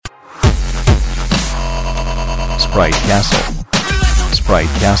Sprite Castle. Sprite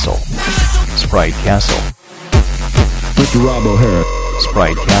Castle. Sprite Castle. Mr. Rob O'Hara.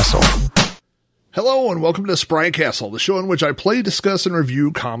 Sprite Castle. Hello and welcome to Sprite Castle, the show in which I play, discuss, and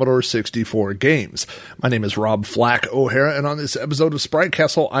review Commodore 64 games. My name is Rob Flack O'Hara, and on this episode of Sprite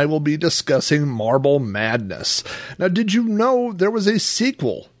Castle, I will be discussing Marble Madness. Now, did you know there was a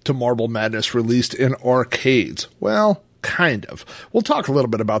sequel to Marble Madness released in arcades? Well, kind of. We'll talk a little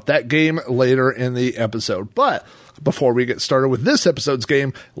bit about that game later in the episode, but before we get started with this episode's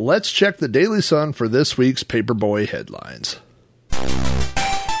game, let's check the Daily Sun for this week's Paperboy headlines.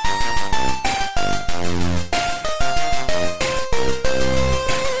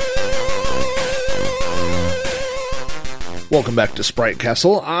 Welcome back to Sprite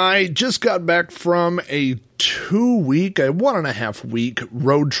Castle. I just got back from a 1.5 week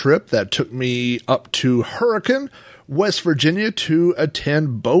road trip that took me up to Hurricane, West Virginia to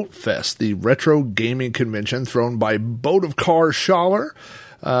attend Boat Fest, the retro gaming convention thrown by Boat of Cars Schaller.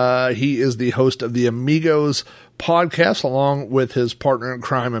 He is the host of the Amigos podcast, along with his partner in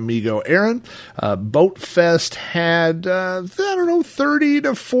crime, Amigo Aaron. Boat Fest had, 30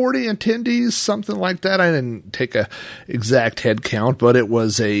 to 40 attendees, something like that. I didn't take a exact head count, but it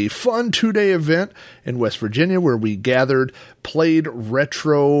was a fun 2-day event in West Virginia where we gathered, played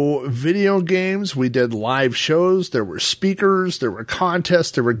retro video games. We did live shows. There were speakers. There were contests.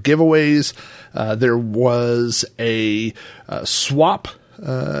 There were giveaways. There was a swap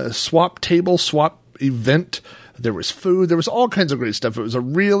event. There was food. There was all kinds of great stuff. It was a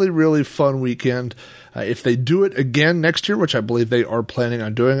really, really fun weekend. If they do it again next year, which I believe they are planning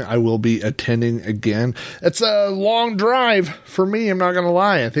on doing, I will be attending again. It's a long drive for me. I'm not going to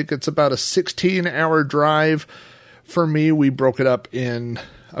lie. I think it's about a 16-hour drive for me. We broke it up in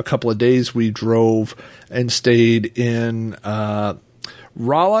a couple of days. We drove and stayed in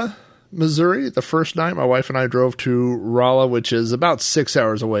Rolla, Missouri. The first night, my wife and I drove to Rolla, which is about 6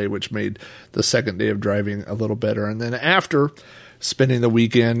 hours away, which made the second day of driving a little better. And then after spending the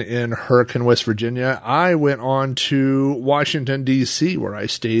weekend in Hurricane, West Virginia, I went on to Washington, D.C., where I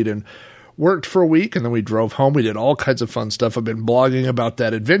stayed and worked for a week, and then we drove home. We did all kinds of fun stuff. I've been blogging about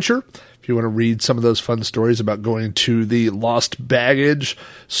that adventure. If you want to read some of those fun stories about going to the Lost Baggage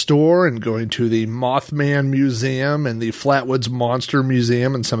store and going to the Mothman Museum and the Flatwoods Monster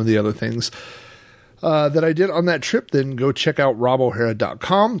Museum and some of the other things that I did on that trip, then go check out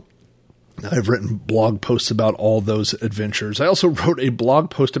robohara.com. I've written blog posts about all those adventures. I also wrote a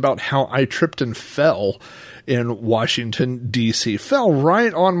blog post about how I tripped and fell in Washington, D.C. Fell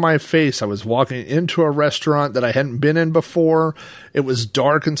right on my face. I was walking into a restaurant that I hadn't been in before. It was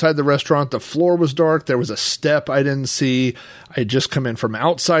dark inside the restaurant. The floor was dark. There was a step I didn't see. I had just come in from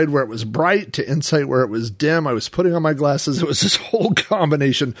outside where it was bright to inside where it was dim. I was putting on my glasses. It was this whole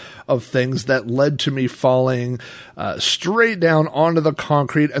combination of things that led to me falling straight down onto the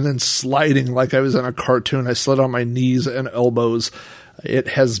concrete and then sliding like I was in a cartoon. I slid on my knees and elbows. It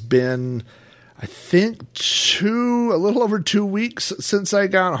has been, I think, a little over 2 weeks since I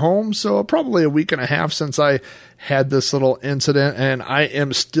got home. So probably a week and a half since I had this little incident, and I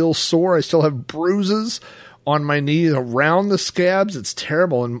am still sore. I still have bruises on my knee around the scabs. It's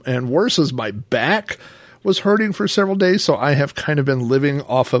terrible. And worse is my back was hurting for several days. So I have kind of been living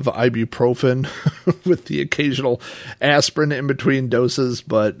off of ibuprofen with the occasional aspirin in between doses,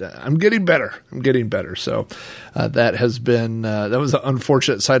 but I'm getting better. So that has been, that was an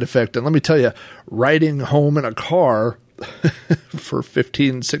unfortunate side effect. And let me tell you, riding home in a car for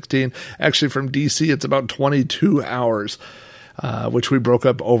 16, actually from DC, it's about 22 hours. Which we broke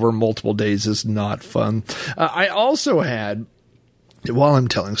up over multiple days, is not fun. I also had, while I'm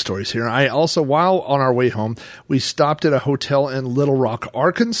telling stories here, while on our way home, we stopped at a hotel in Little Rock,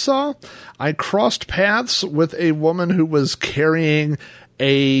 Arkansas. I crossed paths with a woman who was carrying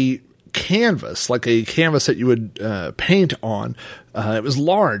a canvas, like a canvas that you would paint on. It was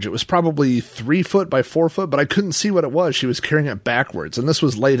large. It was probably 3 foot by 4 foot, but I couldn't see what it was. She was carrying it backwards. And this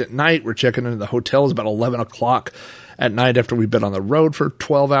was late at night. We're checking into the hotel. It was about 11 o'clock at night after we'd been on the road for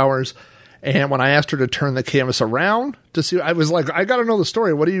 12 hours. And when I asked her to turn the canvas around to see, I was like, I got to know the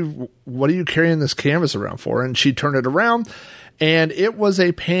story. What are you carrying this canvas around for? And she turned it around, and it was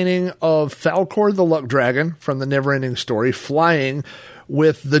a painting of Falkor the Luck Dragon from the Neverending Story flying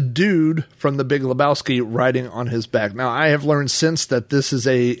with the dude from The Big Lebowski riding on his back. Now, I have learned since that this is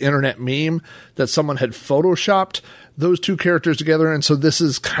a internet meme that someone had photoshopped those two characters together, and so this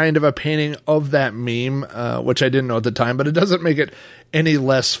is kind of a painting of that meme, which I didn't know at the time, but it doesn't make it any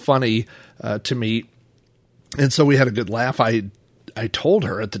less funny to me. And so we had a good laugh. I told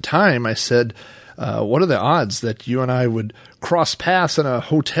her at the time, I said, what are the odds that you and I would cross paths in a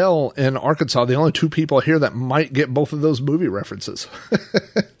hotel in Arkansas? The only two people here that might get both of those movie references.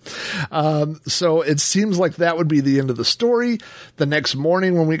 So it seems like that would be the end of the story. The next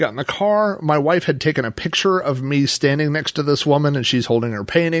morning when we got in the car, my wife had taken a picture of me standing next to this woman and she's holding her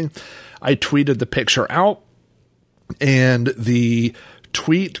painting. I tweeted the picture out, and the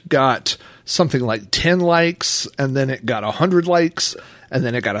tweet got something like 10 likes, and then it got 100 likes, and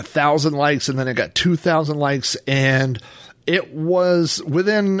then it got 1,000 likes, and then it got 2,000 likes, and it was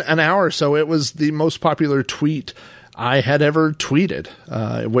within an hour or so, it was the most popular tweet I had ever tweeted.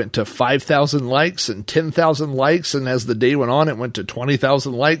 It went to 5,000 likes and 10,000 likes, and as the day went on, it went to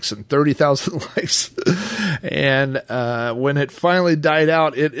 20,000 likes and 30,000 likes. And when it finally died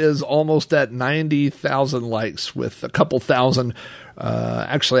out, it is almost at 90,000 likes with a couple thousand,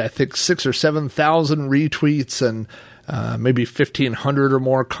 actually I think 6,000 or 7,000 retweets and maybe 1,500 or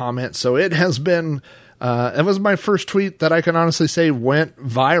more comments. So it has been... it was my first tweet that I can honestly say went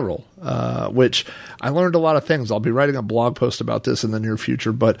viral, which I learned a lot of things. I'll be writing a blog post about this in the near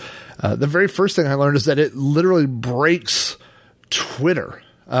future, but the very first thing I learned is that it literally breaks Twitter.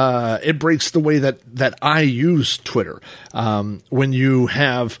 It breaks the way that I use Twitter. When you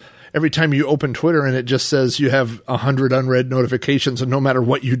have... Every time you open Twitter and it just says you have 100 unread notifications, and no matter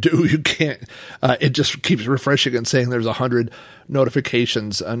what you do, you can't, it just keeps refreshing and saying there's 100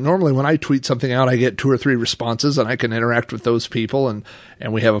 notifications. Normally when I tweet something out, I get 2 or 3 responses and I can interact with those people and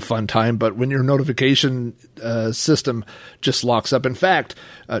we have a fun time. But when your notification system just locks up, in fact,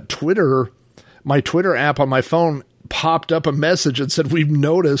 my Twitter app on my phone popped up a message and said, "We've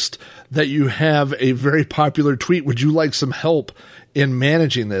noticed that you have a very popular tweet. Would you like some help in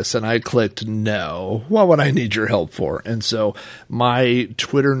managing this?" And I clicked no. What would I need your help for? And so my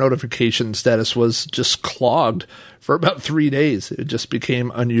Twitter notification status was just clogged for about 3 days. It just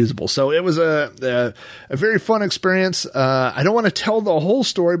became unusable. So it was a very fun experience. I don't want to tell the whole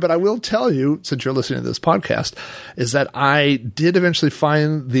story, but I will tell you, since you're listening to this podcast, is that I did eventually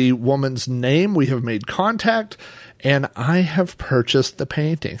find the woman's name. We have made contact, and I have purchased the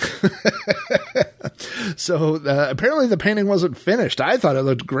painting. So apparently the painting wasn't finished. I thought it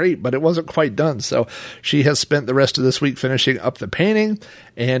looked great, but it wasn't quite done. So she has spent the rest of this week finishing up the painting,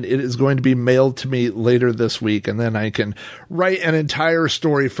 and it is going to be mailed to me later this week. And then I can write an entire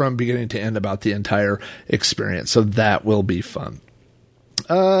story from beginning to end about the entire experience. So that will be fun.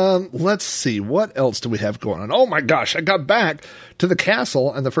 Let's see. What else do we have going on? Oh my gosh. I got back to the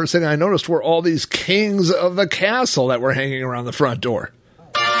castle, and the first thing I noticed were all these kings of the castle that were hanging around the front door.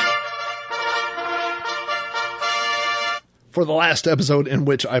 For the last episode in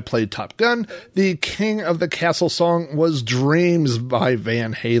which I played Top Gun, the King of the Castle song was Dreams by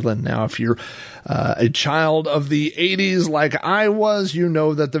Van Halen. Now, if you're a child of the 80s like I was, you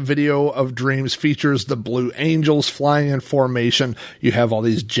know that the video of Dreams features the Blue Angels flying in formation. You have all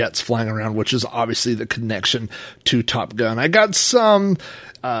these jets flying around, which is obviously the connection to Top Gun. I got some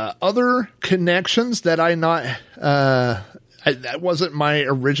other connections that that wasn't my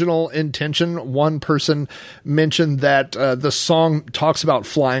original intention. One person mentioned that the song talks about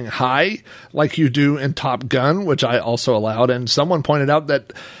flying high like you do in Top Gun, which I also allowed. And someone pointed out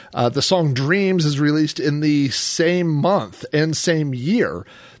that the song Dreams is released in the same month and same year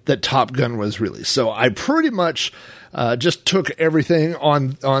that Top Gun was released. So I pretty much just took everything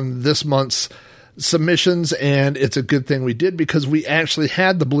on this month's submissions, and it's a good thing we did, because we actually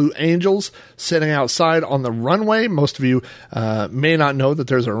had the Blue Angels sitting outside on the runway. Most of you may not know that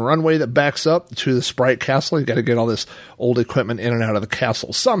there's a runway that backs up to the Sprite Castle. You got to get all this old equipment in and out of the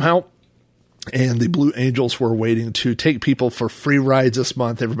castle somehow. And the Blue Angels were waiting to take people for free rides this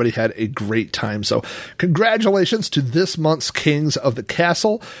month. Everybody had a great time. So congratulations to this month's Kings of the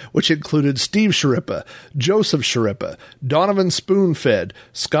Castle, which included Steve Sharippa, Joseph Sharippa, Donovan Spoonfed,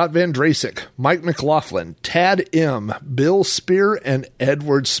 Scott Van Drasick, Mike McLaughlin, Tad M., Bill Spear, and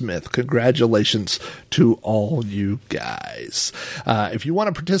Edward Smith. Congratulations to all you guys. If you want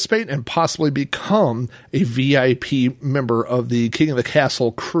to participate and possibly become a VIP member of the King of the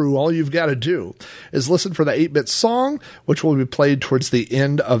Castle crew, all you've got to do is listen for the 8-bit song, which will be played towards the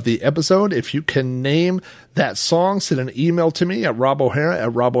end of the episode. If you can name that song, send an email to me at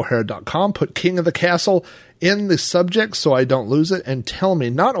robohara@robohara.com. Put King of the Castle in the subject so I don't lose it, and tell me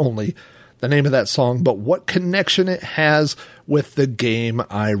not only the name of that song, but what connection it has with the game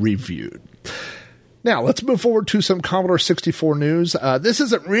I reviewed. Now, let's move forward to some Commodore 64 news. This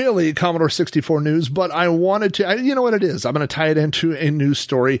isn't really Commodore 64 news, but I wanted to, you know what it is? I'm going to tie it into a news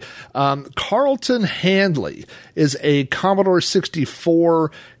story. Carlton Handley is a Commodore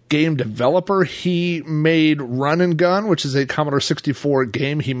 64 game developer. He made Run and Gun, which is a Commodore 64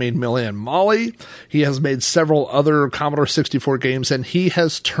 game. He made Millie and Molly. He has made several other Commodore 64 games, and he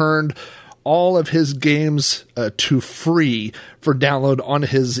has turned all of his games to free for download on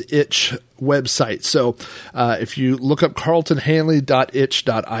his itch website. So if you look up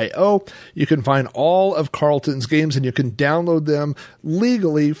carltonhanley.itch.io, you can find all of Carlton's games and you can download them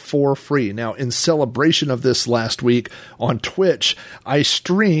legally for free. Now, in celebration of this last week on Twitch, I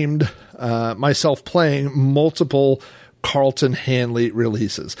streamed myself playing multiple Carlton Hanley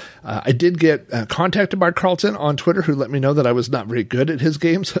releases. I did get contacted by Carlton on Twitter, who let me know that I was not very good at his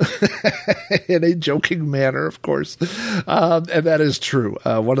games in a joking manner, of course. And that is true.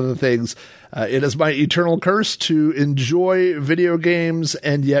 One of the things, it is my eternal curse to enjoy video games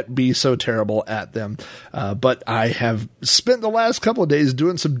and yet be so terrible at them. But I have spent the last couple of days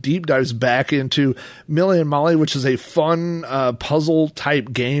doing some deep dives back into Millie and Molly, which is a fun puzzle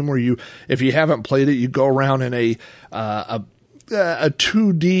type game where you, if you haven't played it, you go around in a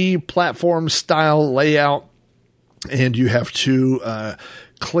 2D platform style layout, and you have to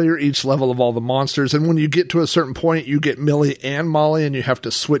clear each level of all the monsters. And when you get to a certain point, you get Millie and Molly, and you have to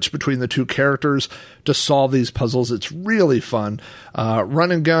switch between the two characters to solve these puzzles. It's really fun.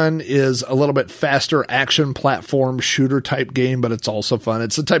 Run and Gun is a little bit faster action platform shooter type game, but it's also fun.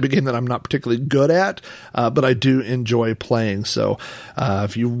 It's the type of game that I'm not particularly good at, but I do enjoy playing. So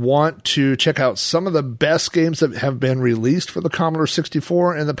if you want to check out some of the best games that have been released for the Commodore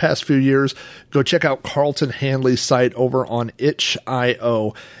 64 in the past few years, go check out Carlton Hanley's site over on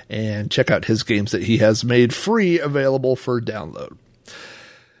itch.io and check out his games that he has made free available for download.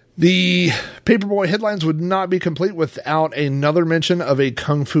 The Paperboy headlines would not be complete without another mention of a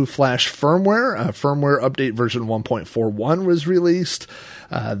Kung Fu Flash firmware. Firmware update version 1.41 was released.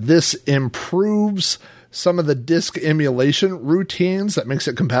 This improves some of the disk emulation routines that makes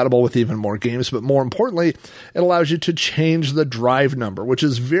it compatible with even more games, but more importantly, it allows you to change the drive number, which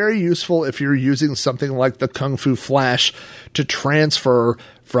is very useful if you're using something like the Kung Fu Flash to transfer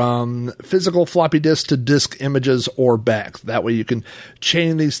from physical floppy disk to disk images or back. That way you can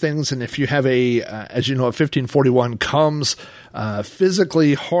chain these things, and if you have as you know, a 1541 comes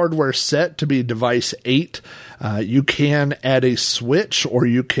physically hardware set to be device 8, you can add a switch, or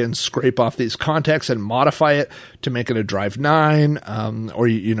you can scrape off these contacts and modify it to make it a drive 9, or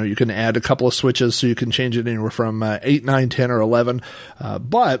you can add a couple of switches so you can change it anywhere from 8, 9, 10, or 11,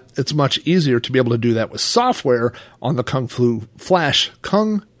 but it's much easier to be able to do that with software on the Kung Fu Flash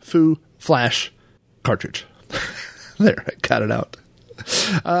cartridge. There, I got it out.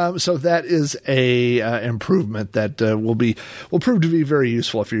 So that is a improvement that will prove to be very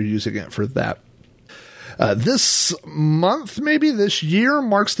useful if you're using it for that. This month, maybe this year,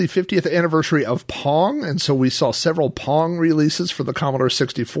 marks the 50th anniversary of Pong, and so we saw several Pong releases for the Commodore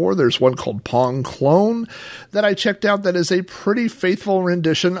 64. There's one called Pong Clone that I checked out that is a pretty faithful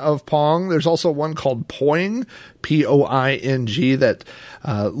rendition of Pong. There's also one called Poing, P-O-I-N-G, that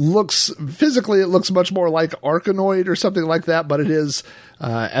looks much more like Arkanoid or something like that, but it is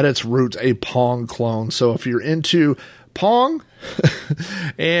at its roots a Pong clone. So if you're into Pong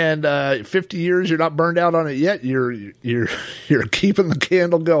and 50 years you're not burned out on it yet, you're keeping the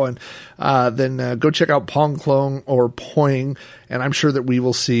candle going, then go check out Pong Clone or Poing, and I'm sure that we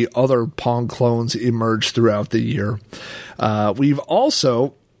will see other Pong clones emerge throughout the year. We've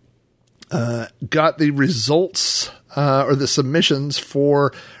also got the results or the submissions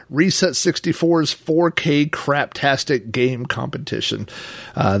for Reset 64's 4K Craptastic Game Competition.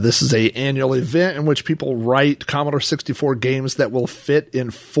 This is an annual event in which people write Commodore 64 games that will fit in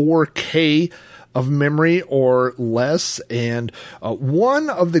 4K of memory or less, and one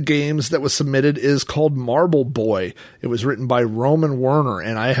of the games that was submitted is called Marble Boy. It was written by Roman Werner,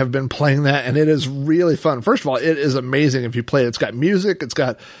 and I have been playing that, and it is really fun. First of all, it is amazing if you play it. It's got music, it's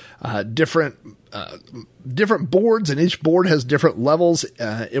got different boards, and each board has different levels.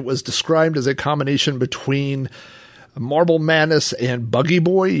 It was described as a combination between Marble Madness and Buggy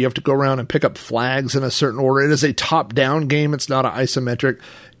Boy. You have to go around and pick up flags in a certain order. It is a top-down game. It's not an isometric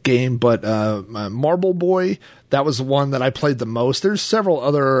game, but Marble Boy, that was the one that I played the most. There's several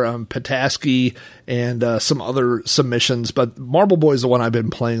other Petoskey and some other submissions, but Marble Boy is the one I've been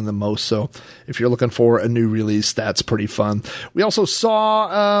playing the most, so if you're looking for a new release, that's pretty fun. We also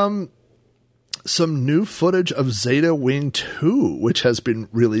saw some new footage of Zeta Wing 2, which has been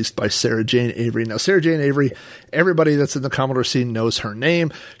released by Sarah Jane Avery. Now, Sarah Jane Avery, everybody that's in the Commodore scene knows her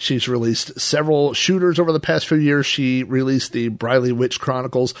name. She's released several shooters over the past few years. She released the Briley Witch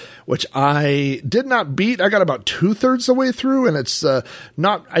Chronicles, which I did not beat. I got about 2/3 the way through, and it's I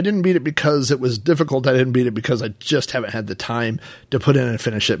didn't beat it because it was difficult. I didn't beat it because I just haven't had the time to put in and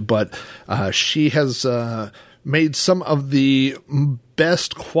finish it. But she has made some of the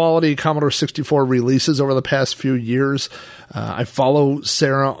best quality Commodore 64 releases over the past few years. I follow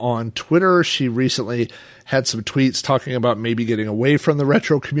Sarah on Twitter. She recently had some tweets talking about maybe getting away from the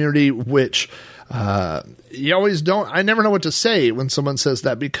retro community, which you always don't. I never know what to say when someone says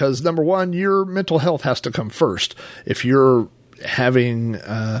that, because number one, your mental health has to come first. If you're having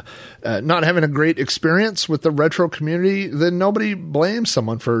not having a great experience with the retro community, then nobody blames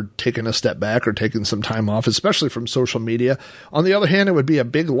someone for taking a step back or taking some time off, especially from social media. On the other hand, it would be a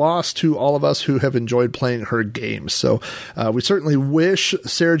big loss to all of us who have enjoyed playing her games. So we certainly wish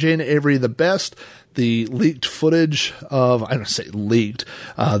Sarah Jane Avery the best. The leaked footage of, I don't say leaked,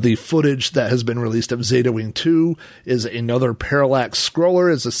 the footage that has been released of Zeta Wing 2 is another parallax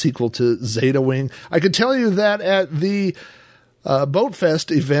scroller, is a sequel to Zeta Wing. I can tell you that at the Boatfest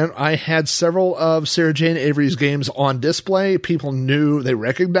event, I had several of Sarah Jane Avery's games on display. People knew, they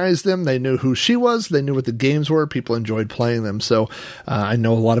recognized them, they knew who she was, they knew what the games were, people enjoyed playing them. So I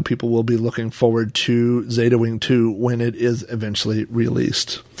know a lot of people will be looking forward to Zeta Wing 2 when it is eventually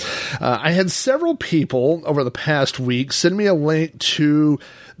released. I had several people over the past week send me a link to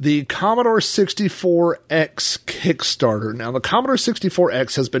the Commodore 64X Kickstarter. Now, the Commodore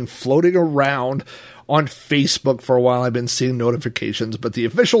 64X has been floating around on Facebook for a while. I've been seeing notifications, but the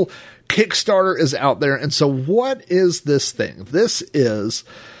official Kickstarter is out there. And so what is this thing? This is,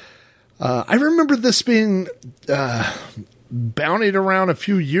 I remember this being bountied around a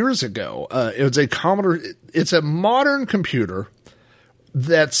few years ago. It was a Commodore, it's a modern computer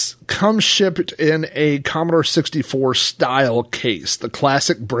that's come shipped in a Commodore 64 style case, the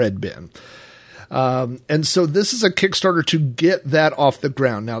classic bread bin. And so this is a Kickstarter to get that off the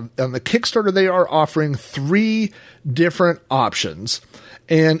ground. Now, on the Kickstarter, they are offering 3 different options,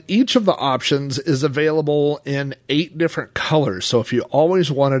 and each of the options is available in 8 different colors. So if you always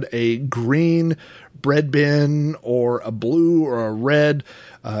wanted a green bread bin or a blue or a red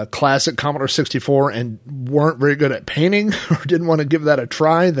classic Commodore 64 and weren't very good at painting or didn't want to give that a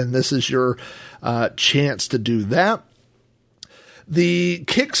try, then this is your chance to do that. The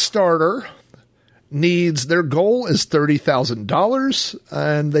Kickstarter their goal is $30,000,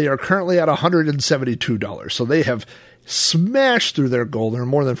 and they are currently at $172. So they have smashed through their goal. They're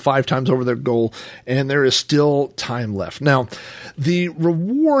more than 5 times over their goal, and there is still time left. Now, the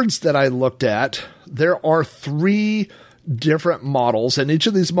rewards that I looked at, there are 3 different models, and each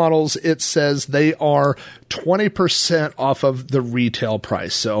of these models, it says they are 20% off of the retail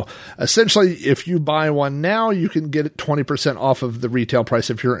price. So essentially, if you buy one now, you can get it 20% off of the retail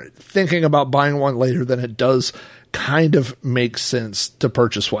price. If you're thinking about buying one later, then it does kind of make sense to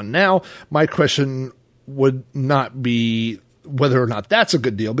purchase one now. My question would not be whether or not that's a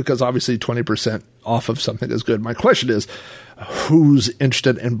good deal, because obviously 20% off of something is good. My question is, who's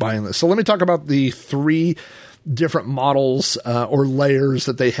interested in buying this? So let me talk about the 3 different models or layers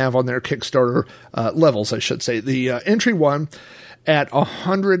that they have on their Kickstarter levels, I should say. The entry one at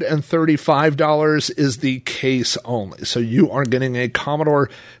 $135 is the case only. So you are getting a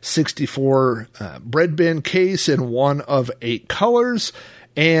Commodore 64 bread bin case in one of 8 colors,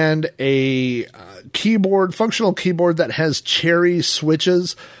 and a functional keyboard that has cherry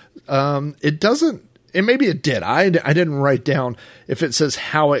switches. It doesn't, and maybe it did. I didn't write down if it says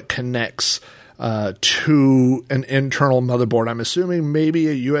how it connects to an internal motherboard. I'm assuming maybe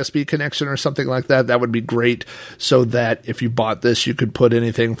a USB connection or something like that. That would be great, so that if you bought this, you could put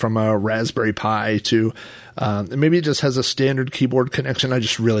anything from a Raspberry Pi to, maybe it just has a standard keyboard connection. I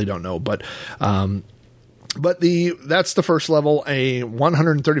just really don't know, but that's the first level, a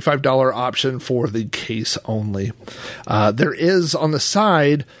 $135 option for the case only. There is on the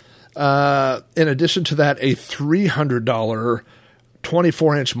side, in addition to that, a $300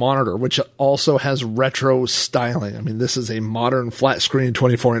 24-inch monitor, which also has retro styling. I mean, this is a modern flat screen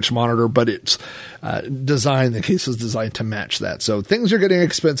 24-inch monitor, but it's the case is designed to match that. So things are getting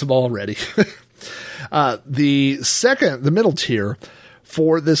expensive already. The middle tier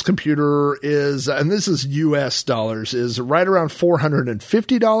for this computer is, and this is US dollars, is right around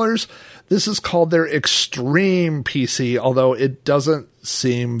 $450. This is called their Extreme PC, although it doesn't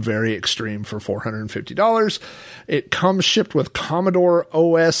seem very extreme for $450. It comes shipped with Commodore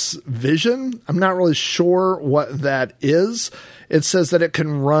OS Vision. I'm not really sure what that is. It says that it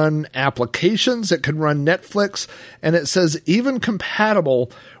can run applications, it can run Netflix, and it says even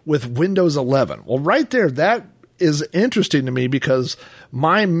compatible with Windows 11. Well, right there, that is interesting to me because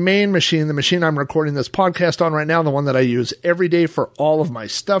my main machine, the machine I'm recording this podcast on right now, the one that I use every day for all of my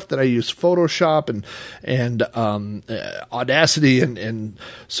stuff that I use, Photoshop and Audacity and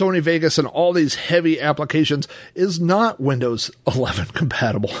Sony Vegas and all these heavy applications, is not Windows 11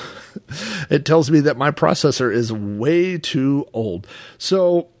 compatible. It tells me that my processor is way too old.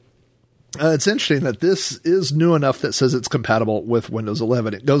 So it's interesting that this is new enough that says it's compatible with Windows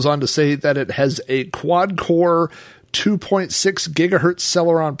 11. It goes on to say that it has a quad-core 2.6 gigahertz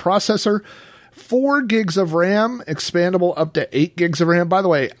Celeron processor, 4 gigs of RAM, expandable up to 8 gigs of RAM. By the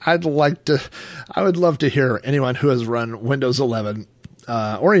way, I would love to hear anyone who has run Windows 11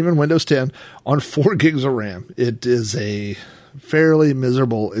 or even Windows 10 on 4 gigs of RAM. It is a fairly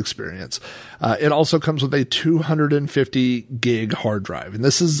miserable experience. It also comes with a 250 gig hard drive. And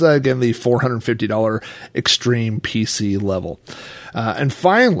this is, again, the $450 extreme PC level. And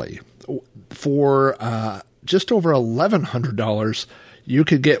finally, for just over $1,100, you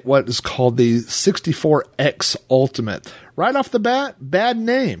could get what is called the 64X Ultimate. Right off the bat, bad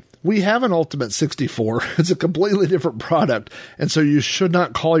name. We have an Ultimate 64. It's a completely different product. And so you should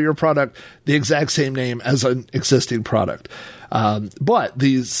not call your product the exact same name as an existing product. But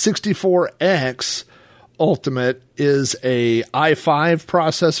the 64X Ultimate is a i5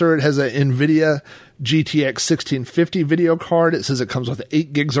 processor. It has an NVIDIA GTX 1650 video card. It says it comes with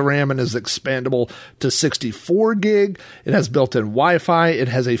 8 gigs of RAM and is expandable to 64 gig. It has built-in Wi-Fi. It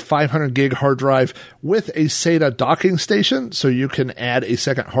has a 500 gig hard drive with a SATA docking station, so you can add a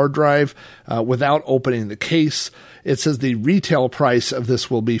second hard drive without opening the case. It says the retail price of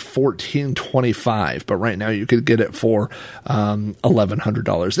this will be $1,425, but right now you could get it for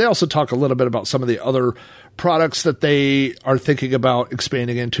 $1,100. They also talk a little bit about some of the other products that they are thinking about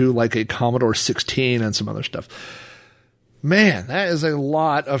expanding into, like a Commodore 16 and some other stuff. Man, that is a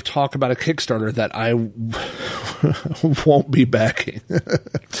lot of talk about a Kickstarter that I won't be backing.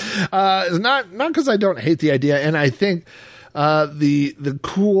 Not because I don't hate the idea, and I think the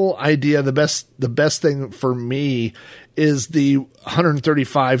cool idea, the best thing for me is the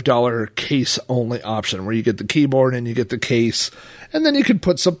 $135 case only option, where you get the keyboard and you get the case, and then you can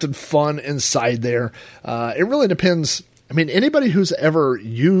put something fun inside there. It really depends. I mean, anybody who's ever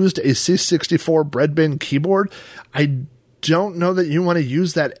used a C64 Breadbin keyboard, I don't know that you want to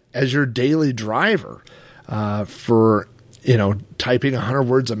use that as your daily driver for, typing 100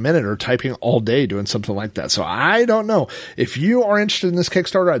 words a minute or typing all day doing something like that. So I don't know. If you are interested in this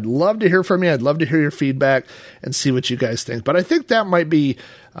Kickstarter, I'd love to hear from you. I'd love to hear your feedback and see what you guys think. But I think that might be,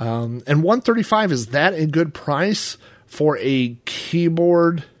 and $135, is that a good price for a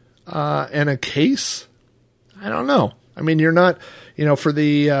keyboard and a case? I don't know. I mean, you're not, for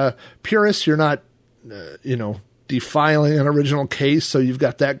the purists, you're not, defiling an original case. So you've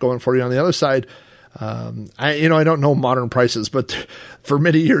got that going for you. On the other side, I don't know modern prices, but for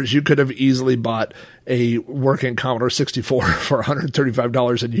many years you could have easily bought a working Commodore 64 for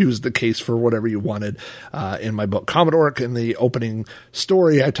 $135 and used the case for whatever you wanted. In my book Commodore, in the opening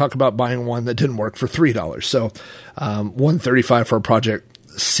story, I talk about buying one that didn't work for $3. So $135 for a project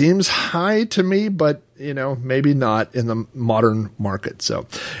seems high to me, but maybe not in the modern market. So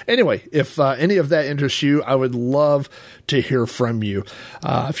anyway, if any of that interests you, I would love to hear from you.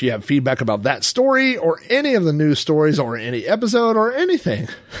 If you have feedback about that story or any of the news stories or any episode or anything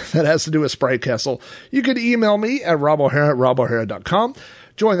that has to do with Sprite Castle, you can email me at robohara@robohara.com.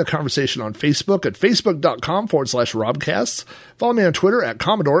 Join the conversation on Facebook at facebook.com/Robcasts. Follow me on Twitter at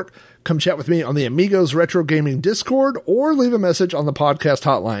Commodore. Come chat with me on the Amigos Retro Gaming Discord, or leave a message on the podcast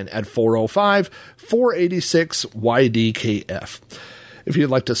hotline at 405-486-YDKF. If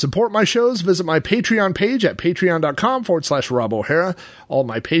you'd like to support my shows, visit my Patreon page at patreon.com/Rob O'Hara. All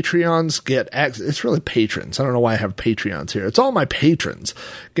my Patreons get access. It's really patrons. I don't know why I have Patreons here. It's all my patrons.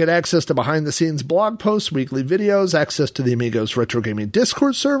 Get access to behind-the-scenes blog posts, weekly videos, access to the Amigos Retro Gaming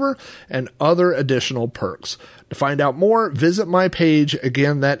Discord server, and other additional perks. To find out more, visit my page.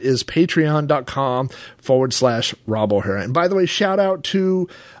 Again, that is patreon.com/Rob O'Hara. And by the way, shout out to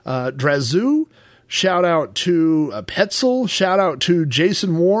Drazoo. Shout out to Petzel. Shout out to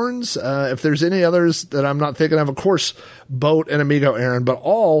Jason Warnes. If there's any others that I'm not thinking of, course, Boat and Amigo Aaron, but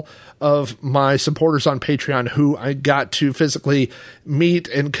all of my supporters on Patreon who I got to physically meet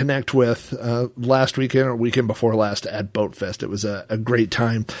and connect with last weekend or weekend before last at Boat Fest. It was a great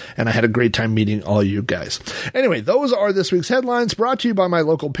time, and I had a great time meeting all you guys. Anyway, those are this week's headlines, brought to you by my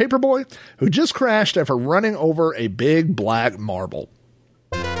local paperboy who just crashed after running over a big black marble.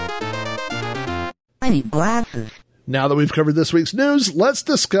 I need glasses. Now that we've covered this week's news, let's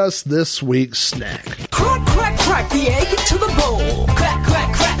discuss this week's snack. Crack, crack, crack the egg into the bowl. Crack,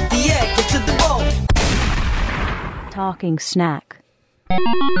 crack, crack the egg into the bowl. Talking snack.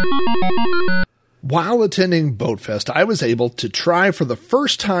 While attending Boat Fest, I was able to try for the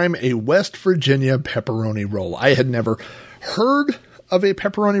first time a West Virginia pepperoni roll. I had never heard of a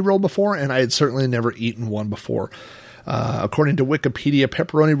pepperoni roll before, and I had certainly never eaten one before. According to Wikipedia,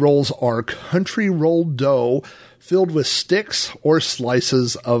 pepperoni rolls are country rolled dough filled with sticks or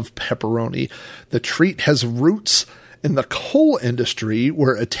slices of pepperoni. The treat has roots in the coal industry,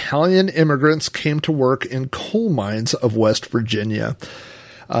 where Italian immigrants came to work in coal mines of West Virginia.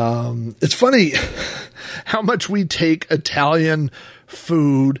 It's funny how much we take Italian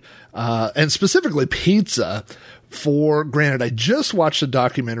food, and specifically pizza, for granted. I just watched a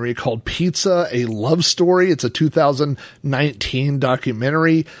documentary called Pizza, A Love Story. It's a 2019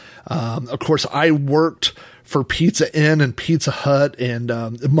 documentary. Of course, I worked for Pizza Inn and Pizza Hut and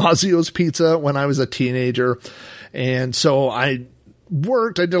Mazzio's Pizza when I was a teenager. And so I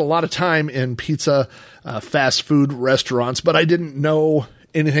did a lot of time in pizza fast food restaurants, but I didn't know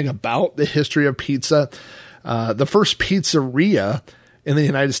anything about the history of pizza. The first pizzeria in the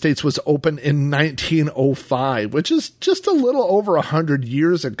United States was opened in 1905, which is just a little over 100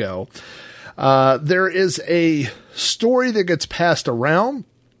 years ago. There is a story that gets passed around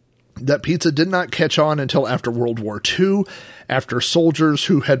that pizza did not catch on until after World War II, after soldiers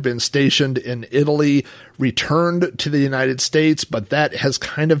who had been stationed in Italy returned to the United States, but that has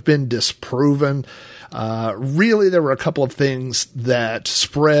kind of been disproven. Really, there were a couple of things that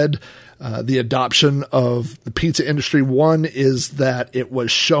spread the adoption of the pizza industry. One is that it was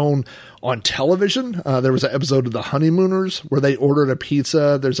shown on television. There was an episode of The Honeymooners where they ordered a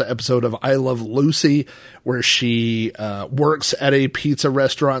pizza. There's an episode of I Love Lucy where she works at a pizza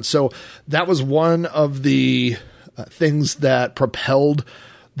restaurant. So that was one of the things that propelled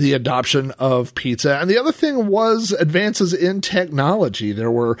the adoption of pizza. And the other thing was advances in technology. There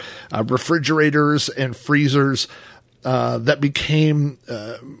were refrigerators and freezers that became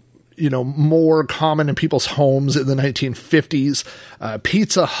more common in people's homes in the 1950s.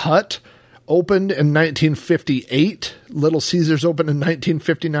 Pizza Hut opened in 1958. Little Caesars opened in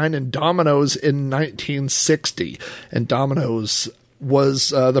 1959, and Domino's in 1960. And Domino's was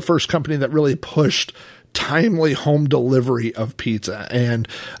the first company that really pushed timely home delivery of pizza. And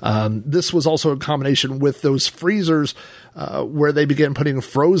this was also a combination with those freezers where they began putting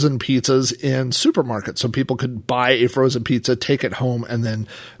frozen pizzas in supermarkets. So people could buy a frozen pizza, take it home, and then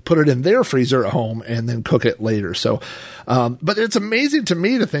put it in their freezer at home and then cook it later. So, but it's amazing to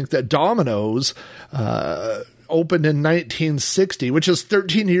me to think that Domino's opened in 1960, which is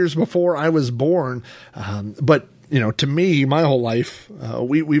 13 years before I was born. But to me, my whole life,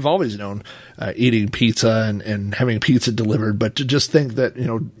 we've always known eating pizza and having pizza delivered. But to just think that,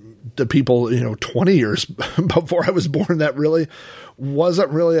 the people, 20 years before I was born, that really wasn't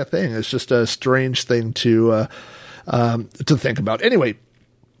really a thing. It's just a strange thing to think about. Anyway,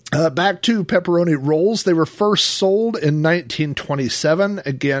 back to pepperoni rolls. They were first sold in 1927.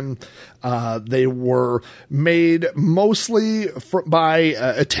 Again, they were made mostly by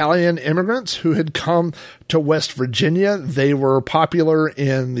Italian immigrants who had come to West Virginia. They were popular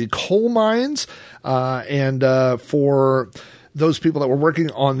in the coal mines and for those people that were working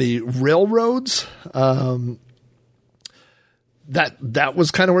on the railroads. That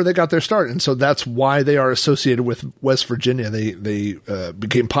was kind of where they got their start. And so that's why they are associated with West Virginia. They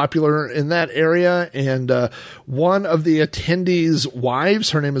became popular in that area. And one of the attendees' wives,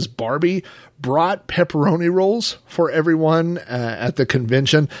 her name is Barbie, brought pepperoni rolls for everyone at the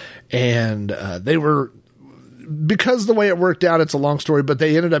convention. And they were, because the way it worked out, it's a long story, but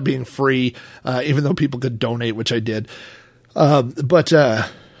they ended up being free, even though people could donate, which I did. But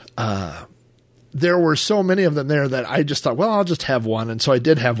there were so many of them there that I just thought, well, I'll just have one. And so I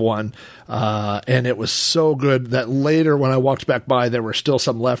did have one. And it was so good that later when I walked back by, there were still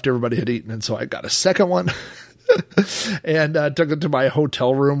some left. Everybody had eaten. And so I got a second one and took it to my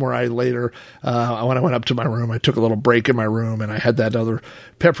hotel room where I later, when I went up to my room, I took a little break in my room and I had that other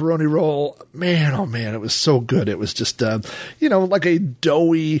pepperoni roll. Man, oh man, it was so good. It was just, like a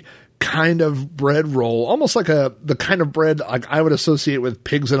doughy kind of bread roll, almost like the kind of bread like I would associate with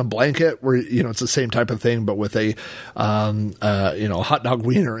Pigs in a Blanket, where, it's the same type of thing, but with a, hot dog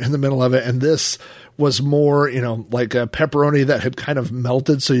wiener in the middle of it. And this was more, like a pepperoni that had kind of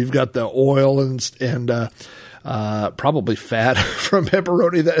melted. So you've got the oil and probably fat from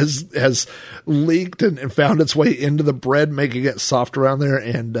pepperoni that has leaked and found its way into the bread, making it soft around there.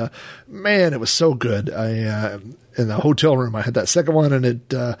 And, man, it was so good. In the hotel room, I had that second one, and it,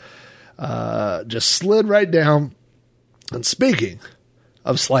 just slid right down. And speaking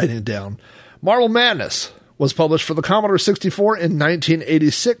of sliding down, Marble Madness was published for the Commodore 64 in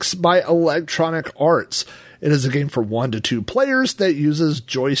 1986 by Electronic Arts. It is a game for 1 to 2 players that uses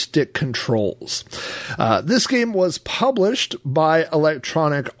joystick controls. This game was published by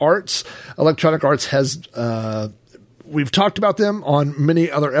Electronic Arts. Electronic Arts has, we've talked about them on many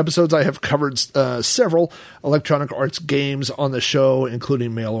other episodes. I have covered several Electronic Arts games on the show,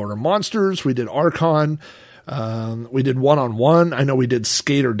 including Mail Order Monsters. We did Archon. We did One-on-One. I know we did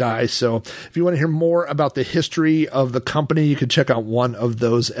Skate or Die. So if you want to hear more about the history of the company, you can check out one of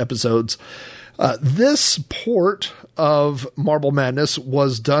those episodes. This port of Marble Madness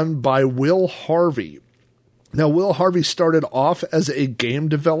was done by Will Harvey. Now, Will Harvey started off as a game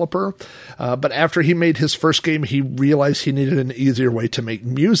developer, but after he made his first game, he realized he needed an easier way to make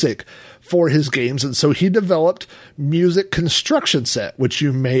music for his games, and so he developed Music Construction Set, which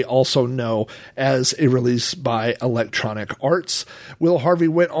you may also know as a release by Electronic Arts. Will Harvey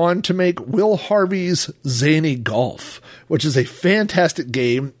went on to make Will Harvey's Zany Golf, which is a fantastic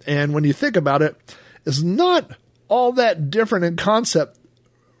game, and when you think about it, is not all that different in concept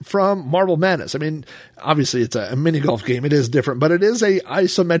from Marble Madness. I mean, obviously it's a mini golf game. It is different, but it is a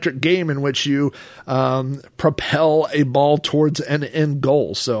isometric game in which you propel a ball towards an end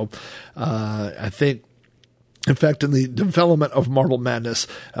goal. So I think, in fact, in the development of Marble Madness,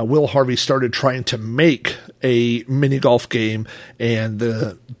 Will Harvey started trying to make a mini golf game, and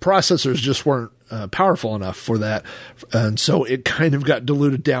the processors just weren't powerful enough for that. And so it kind of got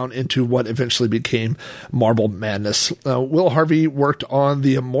diluted down into what eventually became Marble Madness. Will Harvey worked on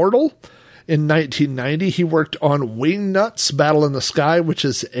The Immortal in 1990. He worked on Wingnuts Battle in the Sky, which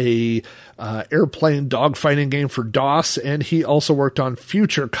is a airplane dogfighting game for DOS. And he also worked on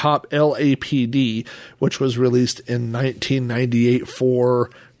Future Cop LAPD, which was released in 1998 for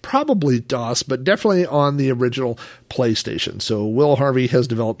probably DOS, but definitely on the original PlayStation. So Will Harvey has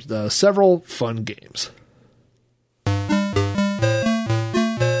developed several fun games.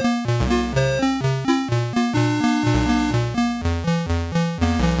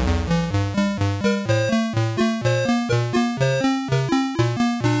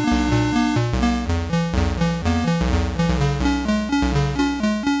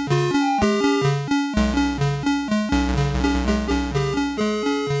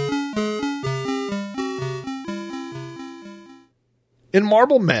 In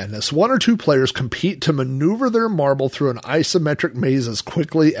Marble Madness, 1 or 2 players compete to maneuver their marble through an isometric maze as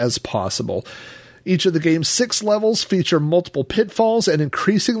quickly as possible. Each of the game's 6 levels feature multiple pitfalls and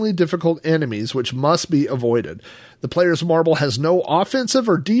increasingly difficult enemies which must be avoided. The player's marble has no offensive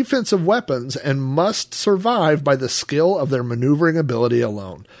or defensive weapons and must survive by the skill of their maneuvering ability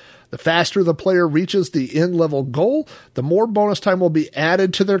alone. The faster the player reaches the end-level goal, the more bonus time will be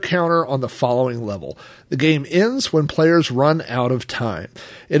added to their counter on the following level. The game ends when players run out of time.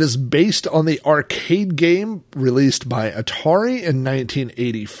 It is based on the arcade game released by Atari in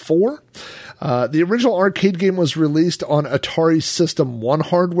 1984. The original arcade game was released on Atari System 1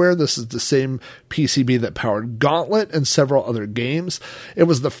 hardware. This is the same PCB that powered Gauntlet and several other games. It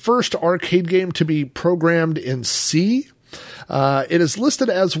was the first arcade game to be programmed in C. It is listed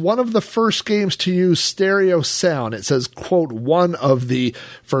as one of the first games to use stereo sound. It says, quote, one of the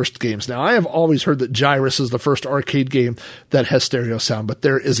first games. Now, I have always heard that Gyrus is the first arcade game that has stereo sound, but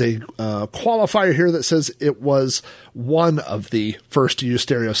there is a qualifier here that says it was one of the first to use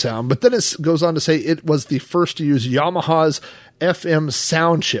stereo sound. But then it goes on to say it was the first to use Yamaha's FM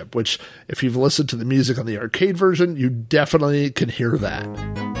sound chip, which, if you've listened to the music on the arcade version, you definitely can hear that.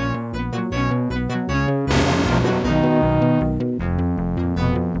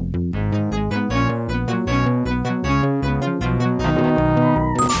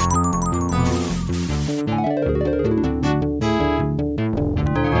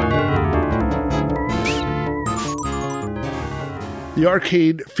 The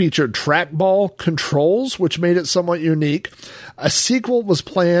arcade featured trackball controls, which made it somewhat unique. A sequel was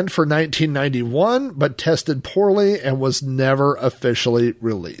planned for 1991, but tested poorly and was never officially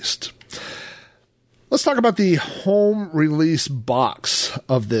released. Let's talk about the home release box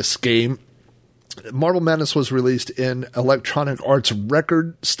of this game. Marble Madness was released in Electronic Arts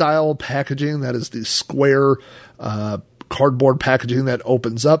record style packaging. That is the square cardboard packaging that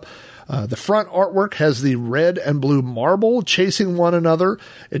opens up. The front artwork has the red and blue marble chasing one another.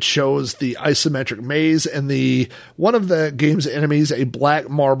 It shows the isometric maze, and one of the game's enemies, a black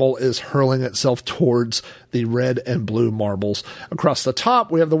marble, is hurling itself towards the red and blue marbles. Across the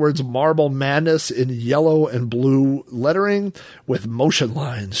top, we have the words Marble Madness in yellow and blue lettering with motion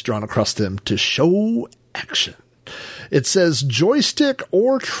lines drawn across them to show action. It says joystick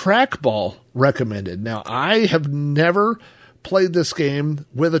or trackball recommended. Now, I have never played this game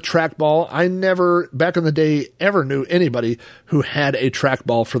with a trackball. I never, back in the day, ever knew anybody who had a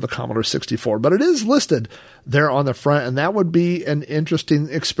trackball for the Commodore 64, but it is listed there on the front, and that would be an interesting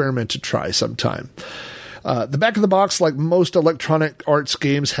experiment to try sometime. The back of the box, like most Electronic Arts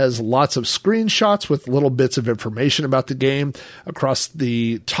games, has lots of screenshots with little bits of information about the game. Across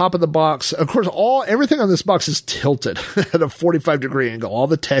the top of the box, of course, everything on this box is tilted at a 45-degree angle, all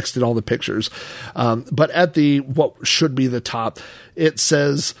the text and all the pictures. But at what should be the top, it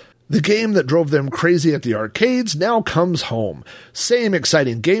says, "The game that drove them crazy at the arcades now comes home. Same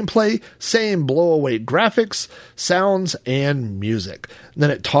exciting gameplay, same blow-away graphics, sounds, and music." And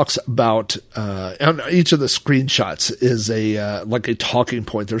then it talks about, on each of the screenshots is like a talking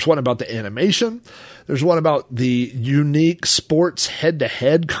point. There's one about the animation. There's one about the unique sports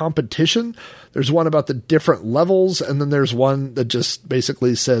head-to-head competition. There's one about the different levels. And then there's one that just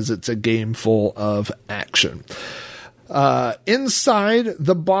basically says it's a game full of action. Inside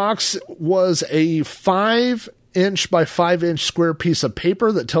the box was a 5-inch by 5-inch square piece of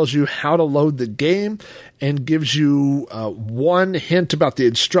paper that tells you how to load the game and gives you one hint about the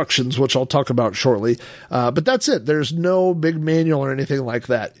instructions, which I'll talk about shortly. But that's it. There's no big manual or anything like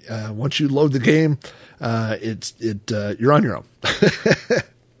that. Once you load the game, you're on your own.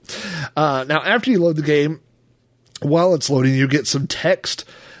 Now, after you load the game, while it's loading, you get some text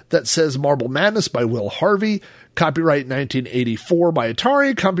that says Marble Madness by Will Harvey, copyright 1984 by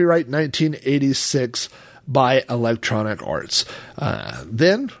Atari, copyright 1986 by Electronic Arts.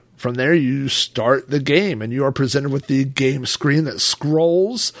 Then, from there, you start the game, and you are presented with the game screen that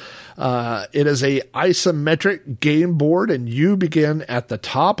scrolls. It is a isometric game board, and you begin at the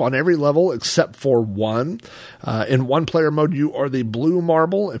top on every level except for one. In one-player mode, you are the blue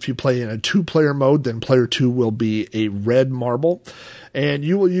marble. If you play in a two-player mode, then player 2 will be a red marble. And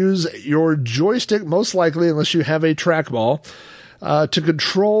you will use your joystick, most likely, unless you have a trackball, to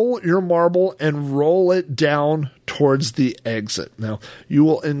control your marble and roll it down towards the exit. Now, you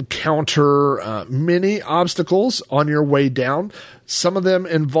will encounter many obstacles on your way down. Some of them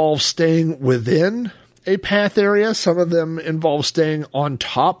involve staying within a path area. Some of them involve staying on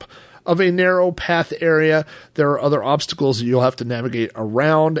top of a narrow path area. There are other obstacles that you'll have to navigate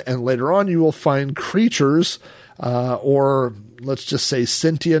around, and later on you will find creatures or let's just say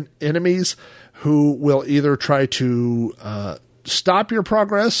sentient enemies who will either try to stop your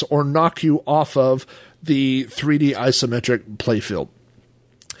progress or knock you off of the 3D isometric playfield.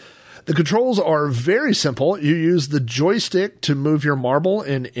 The controls are very simple. You use the joystick to move your marble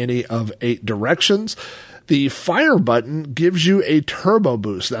in any of 8 directions. The fire button gives you a turbo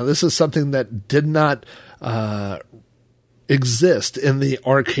boost. Now, this is something that did not exist in the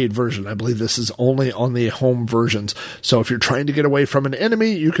arcade version. I believe this is only on the home versions. So if you're trying to get away from an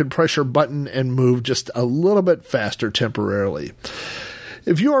enemy, you can press your button and move just a little bit faster temporarily.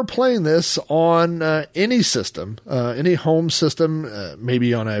 If you are playing this on any system, any home system,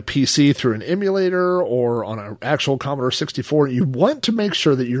 maybe on a PC through an emulator or on an actual Commodore 64, you want to make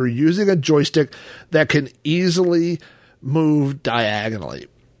sure that you're using a joystick that can easily move diagonally.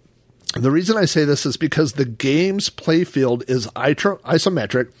 The reason I say this is because the game's playfield is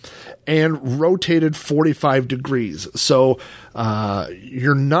isometric and rotated 45 degrees. So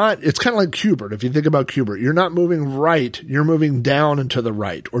it's kind of like Q*bert. If you think about Q*bert, you're not moving right, you're moving down and to the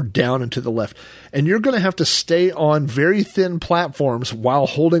right or down and to the left. And you're going to have to stay on very thin platforms while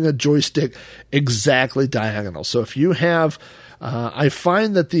holding a joystick exactly diagonal. So if you have, I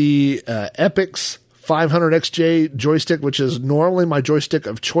find that the Epix 500XJ joystick, which is normally my joystick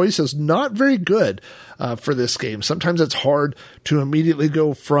of choice, is not very good for this game. Sometimes it's hard to immediately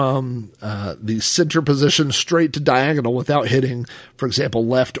go from the center position straight to diagonal without hitting, for example,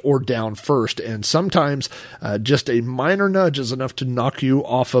 left or down first. And sometimes just a minor nudge is enough to knock you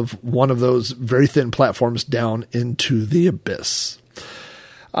off of one of those very thin platforms down into the abyss.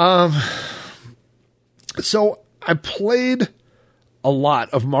 So I played a lot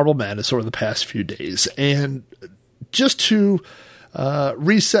of Marble Madness over the past few days, and just to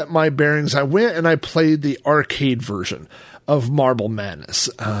reset my bearings, I went and I played the arcade version of Marble Madness.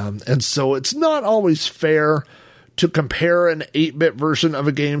 And so it's not always fair to compare an 8-bit version of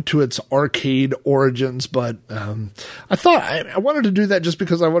a game to its arcade origins, but I thought I wanted to do that just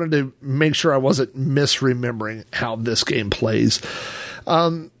because I wanted to make sure I wasn't misremembering how this game plays.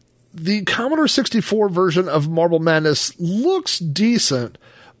 The Commodore 64 version of Marble Madness looks decent,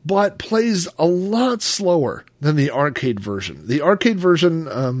 but plays a lot slower than the arcade version. The arcade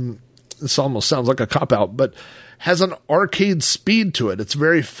version, this almost sounds like a cop-out, but has an arcade speed to it. It's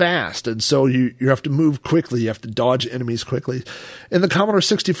very fast, and so you have to move quickly. You have to dodge enemies quickly. In the Commodore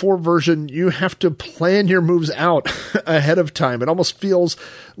 64 version, you have to plan your moves out ahead of time. It almost feels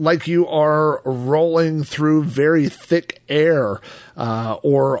like you are rolling through very thick air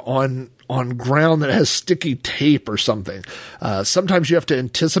or on ground that has sticky tape or something. Sometimes you have to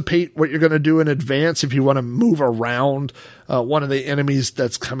anticipate what you're going to do in advance if you want to move around one of the enemies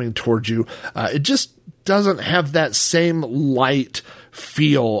that's coming towards you. It just doesn't have that same light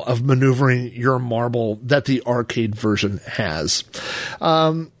feel of maneuvering your marble that the arcade version has.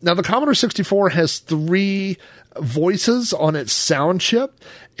 Now, the Commodore 64 has 3 voices on its sound chip,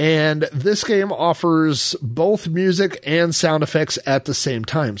 and this game offers both music and sound effects at the same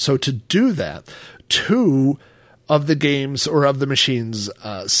time. So to do that, 2 of the games or of the machine's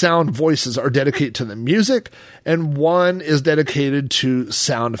sound voices are dedicated to the music, and 1 is dedicated to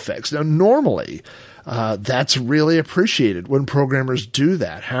sound effects. Now, normally, that's really appreciated when programmers do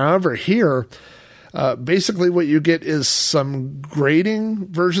that. However, here, basically what you get is some grating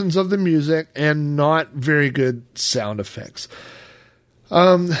versions of the music and not very good sound effects.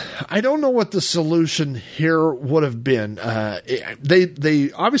 I don't know what the solution here would have been.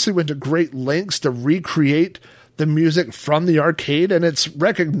 They obviously went to great lengths to recreate the music from the arcade, and it's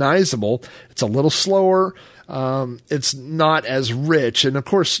recognizable. It's a little slower. It's not as rich. And of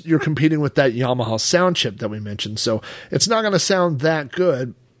course, you're competing with that Yamaha sound chip that we mentioned. So it's not going to sound that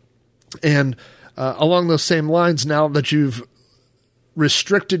good. And along those same lines, now that you've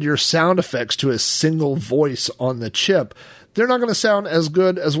restricted your sound effects to a single voice on the chip, they're not going to sound as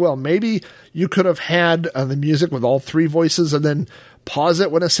good as well. Maybe you could have had the music with all 3 voices and then pause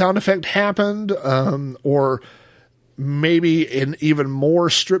it when a sound effect happened, or maybe an even more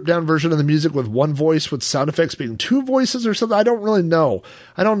stripped down version of the music with 1 voice with sound effects being 2 voices or something. I don't really know.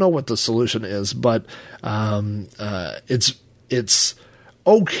 I don't know what the solution is, but it's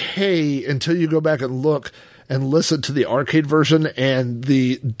okay until you go back and look and listen to the arcade version, and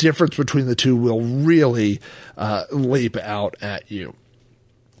the difference between the 2 will really leap out at you.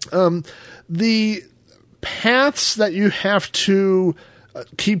 The paths that you have to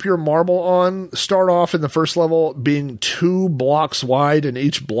keep your marble on start off in the first level being 2 blocks wide, and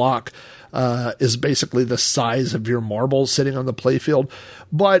each block is basically the size of your marble sitting on the playfield.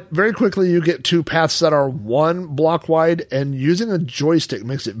 But very quickly you get 2 paths that are 1 block wide, and using a joystick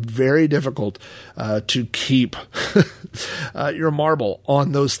makes it very difficult to keep your marble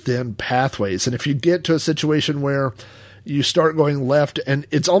on those thin pathways. And if you get to a situation where you start going left, and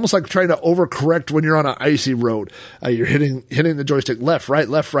it's almost like trying to overcorrect when you're on an icy road. You're hitting the joystick left, right,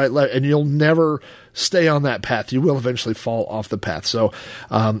 and you'll never stay on that path. You will eventually fall off the path. So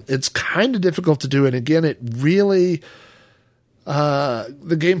it's kind of difficult to do. And again, it really...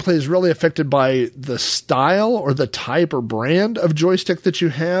 the gameplay is really affected by the style or the type or brand of joystick that you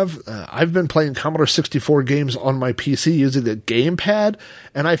have. I've been playing Commodore 64 games on my PC using the gamepad,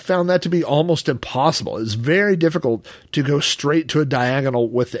 and I found that to be almost impossible. It's very difficult to go straight to a diagonal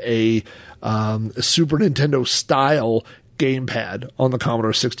with a Super Nintendo style gamepad on the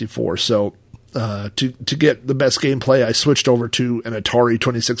Commodore 64. So to get the best gameplay, I switched over to an Atari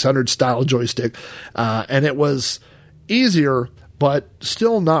 2600 style joystick, and it was easier, but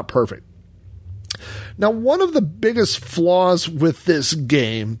still not perfect. Now, one of the biggest flaws with this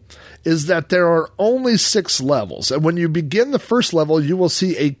game is that there are only 6 levels. And when you begin the first level, you will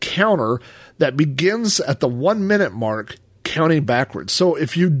see a counter that begins at the 1 minute mark, counting backwards. So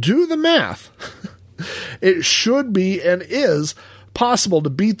if you do the math, it should be and is possible to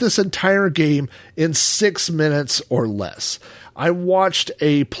beat this entire game in 6 minutes or less. I watched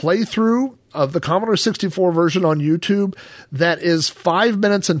a playthrough of the Commodore 64 version on YouTube that is 5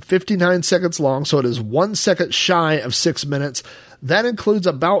 minutes and 59 seconds long, so it is 1 second shy of 6 minutes. That includes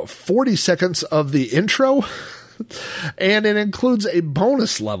about 40 seconds of the intro, and it includes a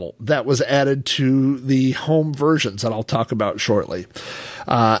bonus level that was added to the home versions that I'll talk about shortly.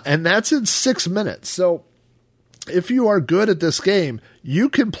 And that's in 6 minutes. So if you are good at this game, you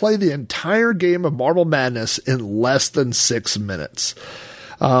can play the entire game of Marble Madness in less than 6 minutes.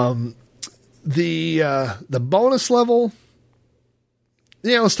 The bonus level,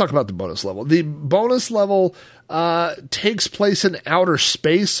 let's talk about the bonus level. The bonus level takes place in outer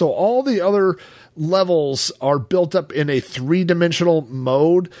space, so all the other levels are built up in a 3-dimensional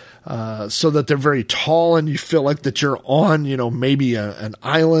mode, so that they're very tall and you feel like that you're on, maybe an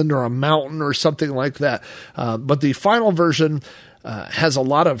island or a mountain or something like that. But the final version has a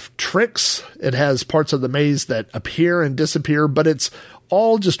lot of tricks. It has parts of the maze that appear and disappear, but it's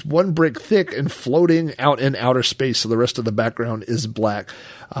all just one brick thick and floating out in outer space. So the rest of the background is black.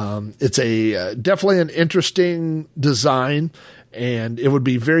 It's definitely an interesting design, and it would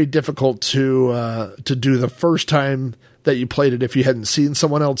be very difficult to do the first time that you played it if you hadn't seen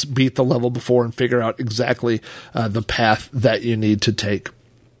someone else beat the level before and figure out exactly the path that you need to take.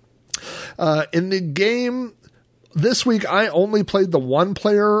 In the game this week, I only played the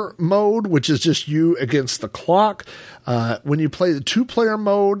 1-player mode, which is just you against the clock. When you play the 2-player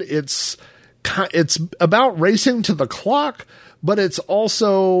mode, it's about racing to the clock, but it's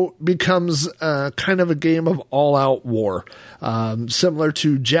also becomes kind of a game of all-out war, similar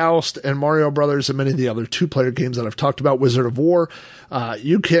to Joust and Mario Brothers and many of the other 2-player games that I've talked about. Wizard of War,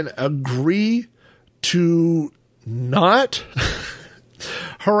 you can agree to not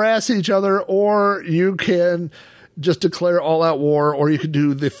harass each other, or you can just declare all-out war, or you could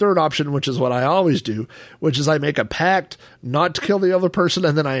do the third option, which is what I always do, which is I make a pact not to kill the other person,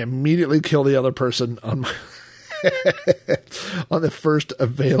 and then I immediately kill the other person on my on the first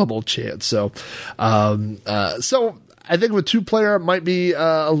available chance. So I think with 2-player, it might be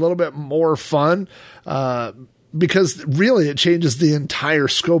a little bit more fun, because really it changes the entire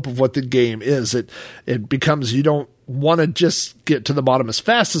scope of what the game is. It becomes, you don't want to just get to the bottom as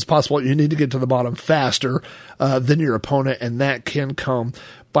fast as possible. You need to get to the bottom faster than your opponent, and that can come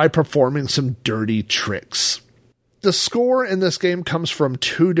by performing some dirty tricks. The score in this game comes from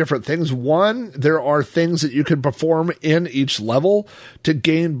 2 different things. One, there are things that you can perform in each level to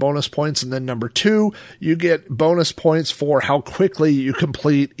gain bonus points. And then number 2, you get bonus points for how quickly you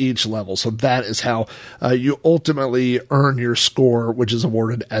complete each level. So that is how you ultimately earn your score, which is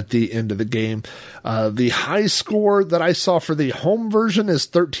awarded at the end of the game. The high score that I saw for the home version is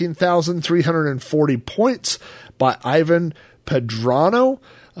 13,340 points by Ivan Pedrano.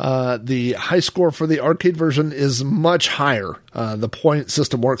 The high score for the arcade version is much higher. The point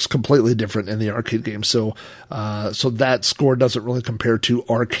system works completely different in the arcade game, so that score doesn't really compare to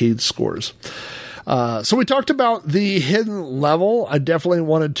arcade scores. So we talked about the hidden level. I definitely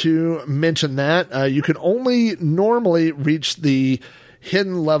wanted to mention that. You can only normally reach the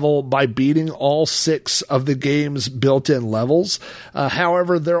hidden level by beating all 6 of the game's built-in levels.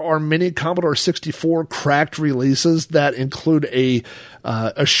 However, there are many Commodore 64 cracked releases that include a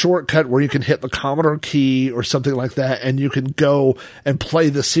shortcut where you can hit the Commodore key or something like that, and you can go and play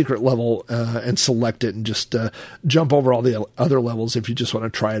the secret level and select it and just jump over all the other levels if you just want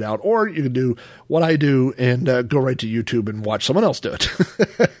to try it out. Or you can do what I do and go right to YouTube and watch someone else do it.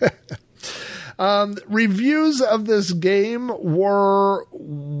 Reviews of this game were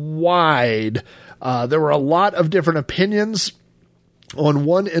wide. There were a lot of different opinions. On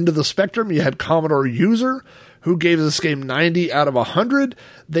one end of the spectrum, you had Commodore User, who gave this game 90 out of 100.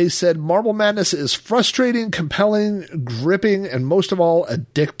 They said Marble Madness is frustrating, compelling, gripping, and most of all,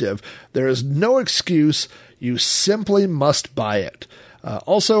 addictive. There is no excuse. You simply must buy it.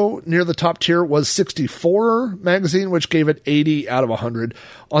 Also, near the top tier was 64 Magazine, which gave it 80 out of 100.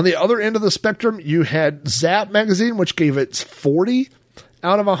 On the other end of the spectrum, you had Zap Magazine, which gave it 40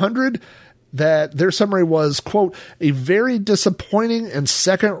 out of 100. That their summary was, quote, a very disappointing and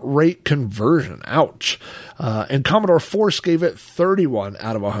second-rate conversion. Ouch. And Commodore Force gave it 31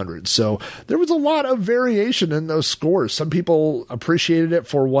 out of 100. So there was a lot of variation in those scores. Some people appreciated it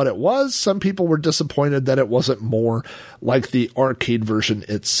for what it was. Some people were disappointed that it wasn't more like the arcade version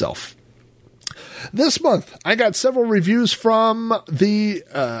itself. This month, I got several reviews from the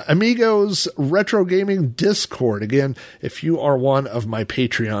Amigos Retro Gaming Discord. Again, if you are one of my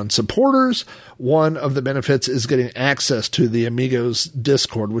Patreon supporters, one of the benefits is getting access to the Amigos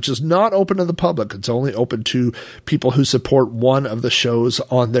Discord, which is not open to the public. It's only open to people who support one of the shows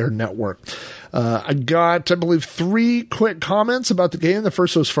on their network. I got, I believe, 3 quick comments about the game. The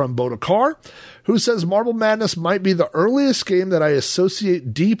first was from Bodokar, who says Marble Madness might be the earliest game that I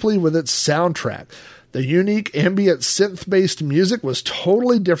associate deeply with its soundtrack. The unique ambient synth-based music was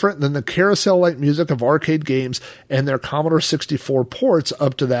totally different than the carousel-like music of arcade games and their Commodore 64 ports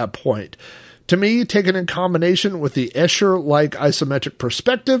up to that point. To me, taken in combination with the Escher-like isometric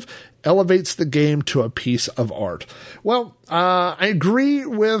perspective, elevates the game to a piece of art. Well, I agree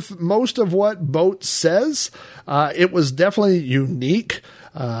with most of what Boat says. It was definitely unique.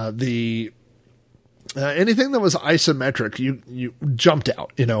 The anything that was isometric, you jumped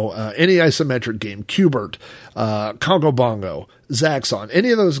out. Any isometric game, Qbert, Congo Bongo, Zaxxon,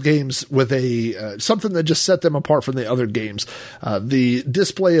 any of those games with a something that just set them apart from the other games. The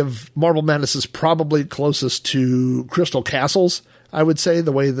display of Marble Madness is probably closest to Crystal Castles, I would say,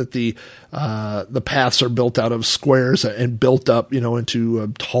 the way that the paths are built out of squares and built up, into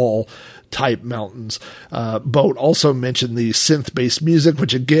tall type mountains. Boat also mentioned the synth-based music,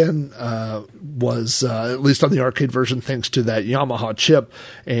 which again was at least on the arcade version, thanks to that Yamaha chip,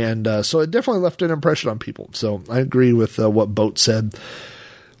 and so it definitely left an impression on people. So I agree with what Boat said.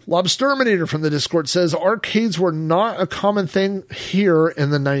 Lobsterminator from the Discord says arcades were not a common thing here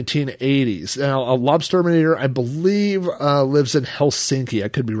in the 1980s. Now, a Lobsterminator, I believe, lives in Helsinki. I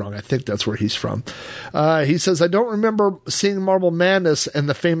could be wrong. I think that's where he's from. He says, I don't remember seeing Marble Madness and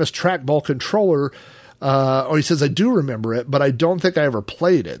the famous trackball controller. Or he says, I do remember it, but I don't think I ever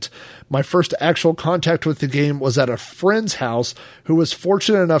played it. My first actual contact with the game was at a friend's house who was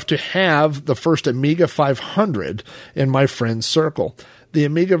fortunate enough to have the first Amiga 500 in my friend's circle. The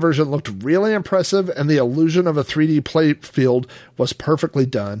Amiga version looked really impressive, and the illusion of a 3D play field was perfectly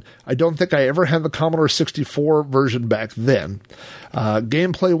done. I don't think I ever had the Commodore 64 version back then.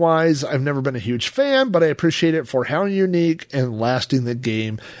 Gameplay-wise, I've never been a huge fan, but I appreciate it for how unique and lasting the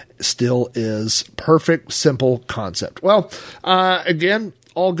game still is. Perfect, simple concept. Well, again,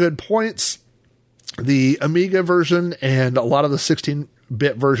 all good points. The Amiga version and a lot of the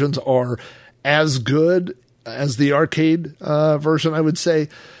 16-bit versions are as good as the arcade version, I would say.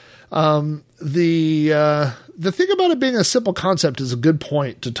 The thing about it being a simple concept is a good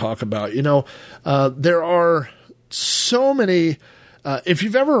point to talk about. There are so many. If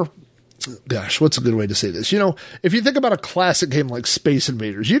you've ever, what's a good way to say this? If you think about a classic game like Space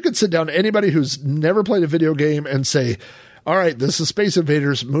Invaders, you could sit down to anybody who's never played a video game and say, all right, this is Space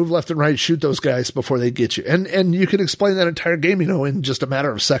Invaders, move left and right, shoot those guys before they get you. And you can explain that entire game, in just a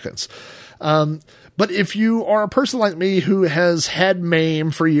matter of seconds. But if you are a person like me who has had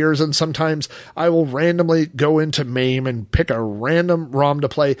MAME for years, and sometimes I will randomly go into MAME and pick a random ROM to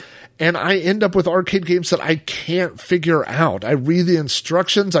play, and I end up with arcade games that I can't figure out. I read the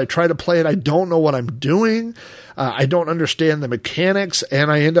instructions, I try to play it, I don't know what I'm doing, I don't understand the mechanics, and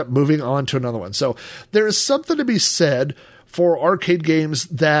I end up moving on to another one. So there is something to be said for arcade games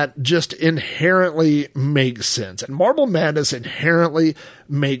that just inherently make sense. And Marble Madness inherently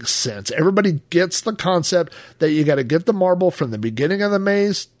makes sense. Everybody gets the concept that you got to get the marble from the beginning of the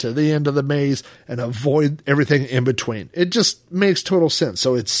maze to the end of the maze and avoid everything in between. It just makes total sense.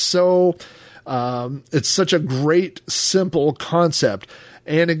 So it's such a great, simple concept.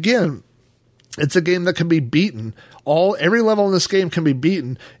 And again, it's a game that can be beaten. Every level in this game can be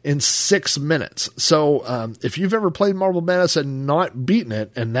beaten in 6 minutes. So if you've ever played Marble Madness and not beaten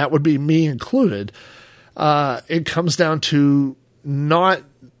it, and that would be me included, it comes down to not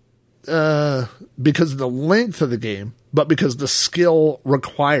because of the length of the game, but because of the skill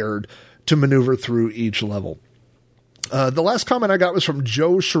required to maneuver through each level. The last comment I got was from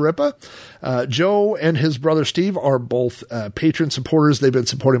Joe Sharippa. Joe and his brother Steve are both patron supporters. They've been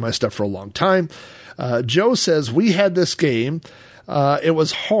supporting my stuff for a long time. Joe says, we had this game. It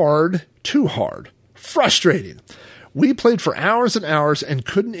was hard, too hard, frustrating. We played for hours and hours and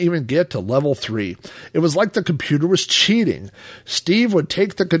couldn't even get to level 3. It was like the computer was cheating. Steve would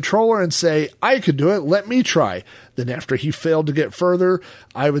take the controller and say, I could do it, let me try. Then after he failed to get further,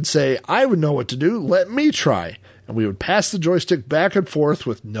 I would say, I would know what to do, let me try. And we would pass the joystick back and forth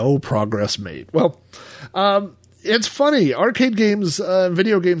with no progress made. Well, it's funny. Arcade games,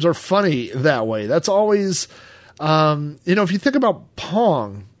 video games are funny that way. That's always, if you think about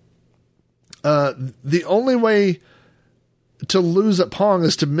Pong, the only way to lose at Pong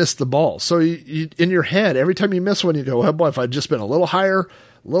is to miss the ball. So you, in your head, every time you miss one, you go, oh boy, if I'd just been a little higher,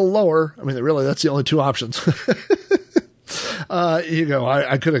 a little lower. I mean, really, that's the only two options. You go,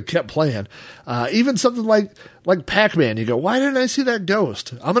 I could have kept playing. Even something like Pac-Man, you go, why didn't I see that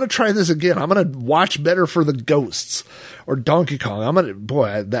ghost? I'm going to try this again. I'm going to watch better for the ghosts. Or Donkey Kong.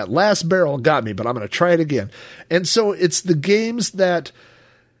 That last barrel got me, but I'm going to try it again. And so it's the games that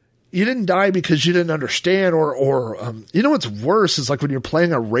you didn't die because you didn't understand, or what's worse is like when you're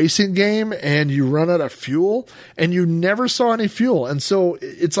playing a racing game and you run out of fuel and you never saw any fuel. And so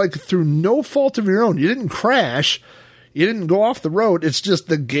it's like through no fault of your own, you didn't crash, you didn't go off the road. It's just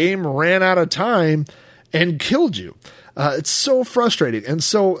the game ran out of time and killed you. It's so frustrating. And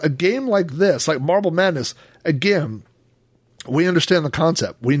so a game like this, like Marble Madness, again, we understand the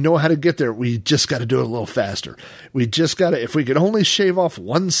concept. We know how to get there. We just got to do it a little faster. We just got to, if we could only shave off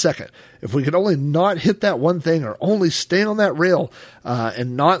 1 second, if we could only not hit that one thing or only stay on that rail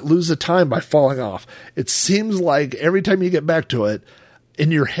and not lose the time by falling off. It seems like every time you get back to it, in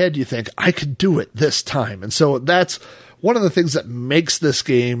your head, you think, I could do it this time. And so that's one of the things that makes this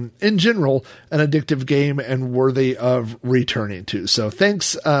game, in general, an addictive game and worthy of returning to. So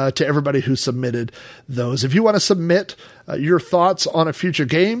thanks to everybody who submitted those. If you want to submit your thoughts on a future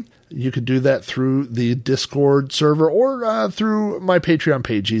game, you could do that through the Discord server or through my Patreon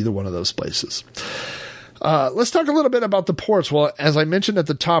page, either one of those places. Let's talk a little bit about the ports. Well, as I mentioned at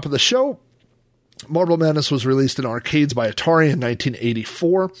the top of the show, Marble Madness was released in arcades by Atari in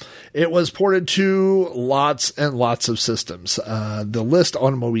 1984. It was ported to lots and lots of systems. The list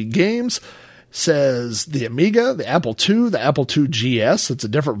on Moe Games says the Amiga, the Apple II, the Apple II GS, that's a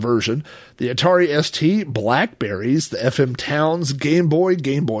different version, the Atari ST, Blackberries, the FM Towns, Game Boy,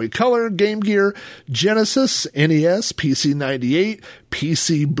 Game Boy Color, Game Gear, Genesis, NES, PC-98,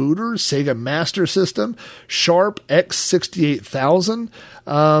 PC Booter, Sega Master System, Sharp X68000.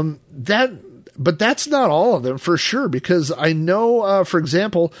 But that's not all of them for sure, because I know, for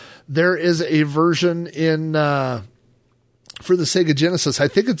example, there is a version in for the Sega Genesis. I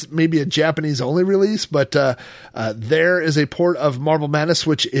think it's maybe a Japanese only release, but there is a port of Marble Madness,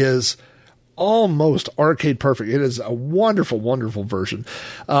 which is almost arcade perfect. It is a wonderful, wonderful version.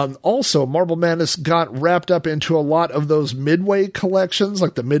 Also, Marble Madness got wrapped up into a lot of those Midway collections,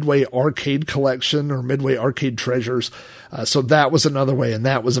 like the Midway Arcade Collection or Midway Arcade Treasures. So that was another way, and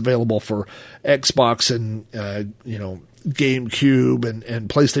that was available for Xbox and, GameCube and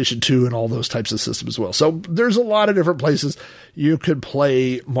PlayStation 2 and all those types of systems as well. So there's a lot of different places you could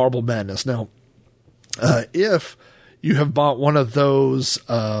play Marble Madness. Now, if you have bought one of those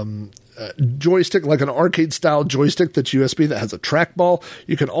joystick, like an arcade style joystick that's USB that has a trackball,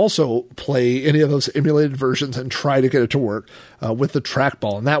 you can also play any of those emulated versions and try to get it to work with the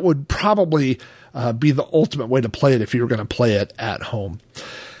trackball. And that would probably be the ultimate way to play it if you were going to play it at home.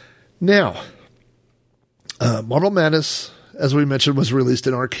 Now, Marble Madness, as we mentioned, was released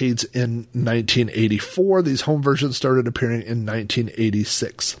in arcades in 1984. These home versions started appearing in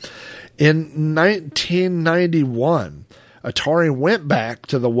 1986. In 1991, Atari went back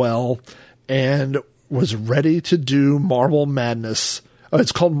to the well and was ready to do Marble Madness.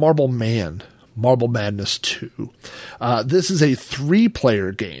 It's called Marble Man. Marble Madness 2. This is a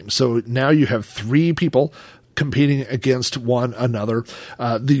 3-player game. So now you have 3 people competing against one another.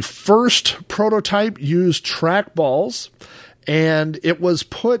 The first prototype used trackballs, and it was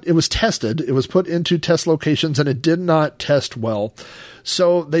tested. It was put into test locations, and it did not test well.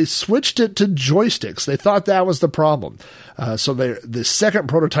 So they switched it to joysticks. They thought that was the problem. So the second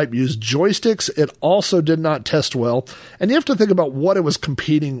prototype used joysticks. It also did not test well. And you have to think about what it was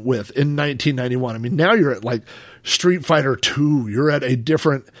competing with in 1991. I mean, now you're at like Street Fighter 2. You're at a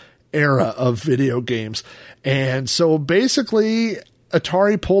different era of video games. And so basically,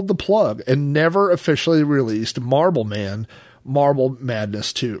 Atari pulled the plug and never officially released Marble Man, Marble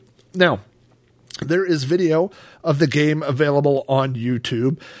Madness 2. Now, there is video of the game available on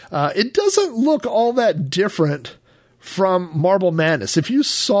YouTube. It doesn't look all that different from Marble Madness. If you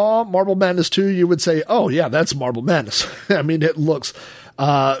saw Marble Madness 2, you would say, oh yeah, that's Marble Madness. I mean, it looks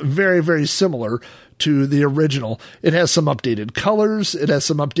very, very similar to the original. It has some updated colors. It has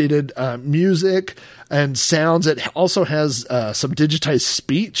some updated music and sounds. It also has some digitized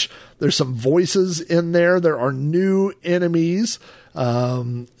speech. There's some voices in there. There are new enemies.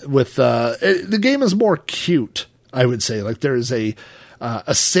 The game is more cute, I would say. Like there is a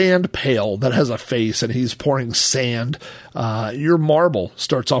sand pail that has a face, and he's pouring sand. Your marble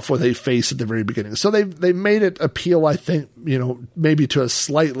starts off with a face at the very beginning. So they made it appeal, I think, maybe to a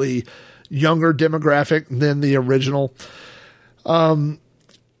slightly younger demographic than the original.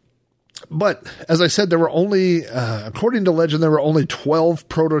 But as I said, there were only, according to legend, there were only 12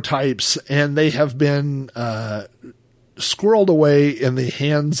 prototypes, and they have been squirreled away in the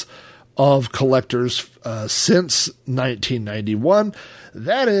hands of collectors since 1991.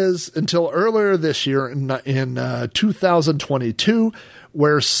 That is until earlier this year in 2022,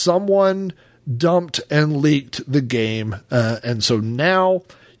 where someone dumped and leaked the game. And so now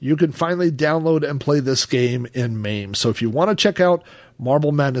you can finally download and play this game in MAME. So if you want to check out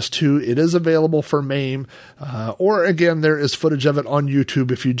Marble Madness 2, it is available for MAME. Or again, there is footage of it on YouTube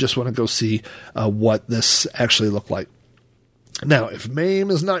if you just want to go see what this actually looked like. Now, if MAME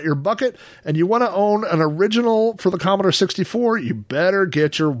is not your bucket and you want to own an original for the Commodore 64, you better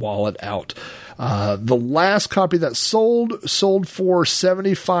get your wallet out. The last copy that sold for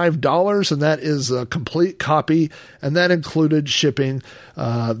 $75, and that is a complete copy, and that included shipping.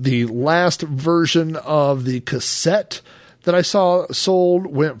 The last version of the cassette that I saw sold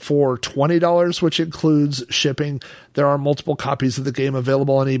went for $20, which includes shipping. There are multiple copies of the game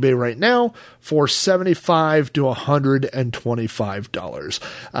available on eBay right now for $75 to $125.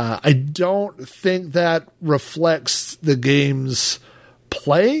 I don't think that reflects the game's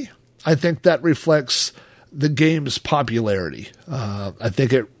play. I think that reflects the game's popularity. I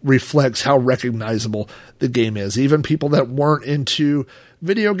think it reflects how recognizable the game is. Even people that weren't into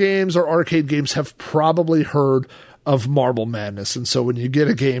video games or arcade games have probably heard of Marble Madness. And so when you get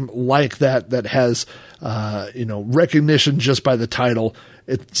a game like that has, recognition just by the title,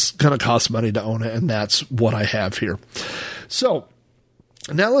 it's going to cost money to own it. And that's what I have here. So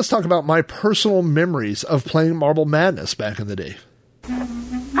now let's talk about my personal memories of playing Marble Madness back in the day. All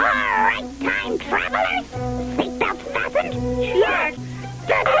right, time travelers. Seatbelts fastened? Yes.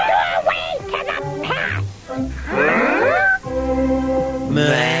 Get away to the past.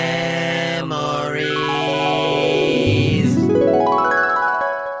 Memories.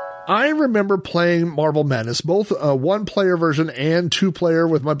 I remember playing Marble Madness, both a one-player version and two-player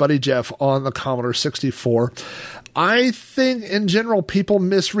with my buddy Jeff on the Commodore 64. I think, in general, people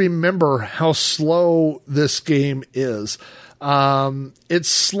misremember how slow this game is. It's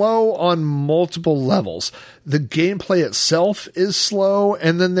slow on multiple levels. The gameplay itself is slow,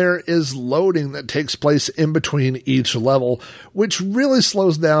 and then there is loading that takes place in between each level, which really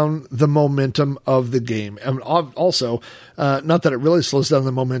slows down the momentum of the game. And also, not that it really slows down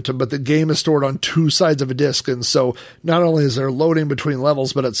the momentum, but the game is stored on two sides of a disc, and so not only is there loading between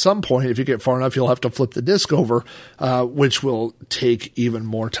levels, but at some point, if you get far enough, you'll have to flip the disc over, which will take even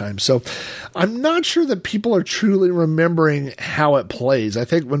more time. So I'm not sure that people are truly remembering how it plays. I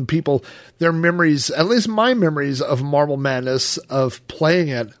think when people, their memories, at least my memories of Marble Madness, of playing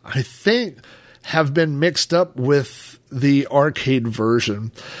it, I think have been mixed up with the arcade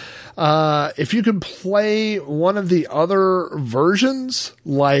version. If you can play one of the other versions,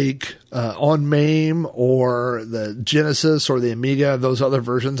 like on MAME or the Genesis or the Amiga, those other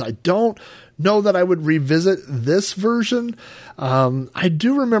versions, I don't know that I would revisit this version. I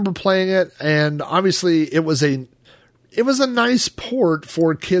do remember playing it, and obviously it was a nice port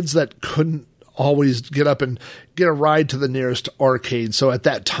for kids that couldn't always get up and get a ride to the nearest arcade. So at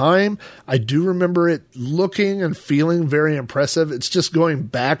that time, I do remember it looking and feeling very impressive. It's just going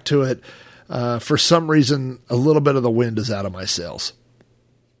back to it. For some reason, a little bit of the wind is out of my sails.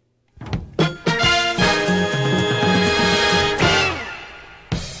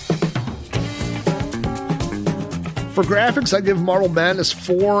 For graphics, I give Marble Madness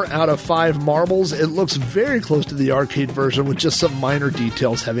 4 out of 5 marbles. It looks very close to the arcade version with just some minor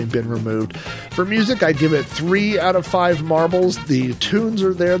details having been removed. For music, I give it 3 out of 5 marbles. The tunes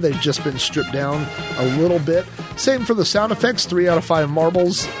are there. They've just been stripped down a little bit. Same for the sound effects, 3 out of 5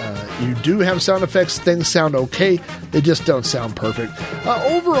 marbles. You do have sound effects. Things sound okay. They just don't sound perfect.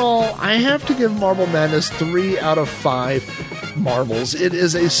 Overall, I have to give Marble Madness 3 out of 5 marbles. It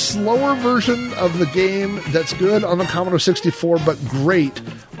is a slower version of the game that's good on the Commodore 64, but great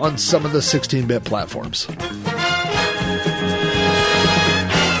on some of the 16-bit platforms.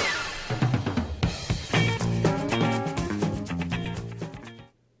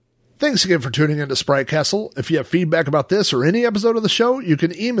 Thanks again for tuning into Sprite Castle. If you have feedback about this or any episode of the show, you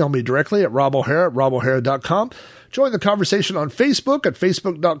can email me directly at robohara@robohara.com. Join the conversation on Facebook at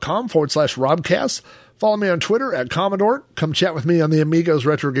facebook.com/Robcast. Follow me on Twitter at Commodore. Come chat with me on the Amigos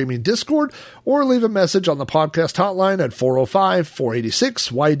Retro Gaming Discord, or leave a message on the podcast hotline at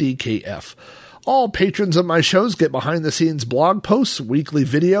 405-486-YDKF. All patrons of my shows get behind-the-scenes blog posts, weekly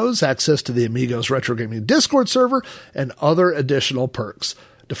videos, access to the Amigos Retro Gaming Discord server, and other additional perks.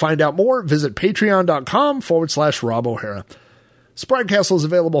 To find out more, visit patreon.com/Rob O'Hara. Sprite Castle is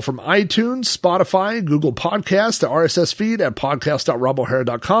available from iTunes, Spotify, Google Podcasts, the RSS feed at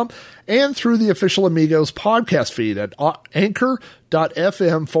podcast.robohara.com, and through the official Amigos podcast feed at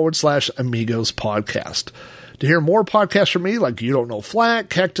anchor.fm/Amigos podcast. To hear more podcasts from me, like You Don't Know Flack,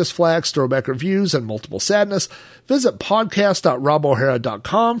 Cactus Flax, Throwback Reviews, and Multiple Sadness, visit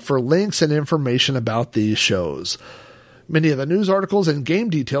podcast.robohara.com for links and information about these shows. Many of the news articles and game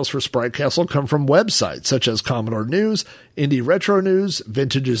details for Sprite Castle come from websites such as Commodore News, Indie Retro News,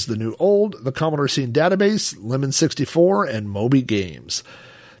 Vintage is the New Old, the Commodore Scene Database, Lemon 64, and Moby Games.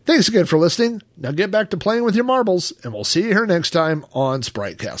 Thanks again for listening. Now get back to playing with your marbles, and we'll see you here next time on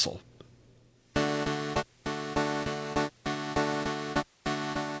Sprite Castle.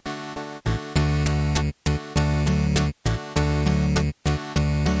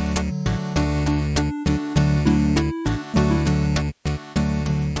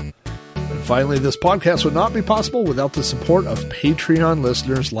 Finally, this podcast would not be possible without the support of Patreon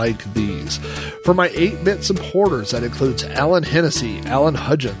listeners like these. For my 8-bit supporters, that includes Alan Hennessy, Alan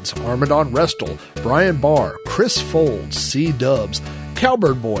Hudgens, Armandon Restel, Brian Barr, Chris Folds, C. Dubs,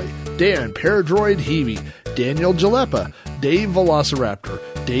 Cowbird Boy, Dan Paradroid Heavey, Daniel Jalapa, Dave Velociraptor,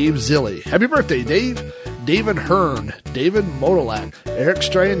 Dave Zilli. Happy birthday, Dave! David Hearn, David Modolak, Eric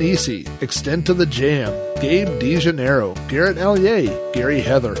Strianisi, Extend to the Jam, Gabe DeJaneiro, Garrett Allier, Gary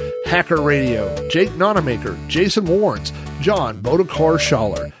Heather, Hacker Radio, Jake Nonamaker, Jason Warrens, John Bodekar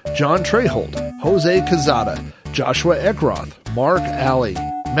Schaller, John Treholt, Jose Cazada, Joshua Eckroth, Mark Alley,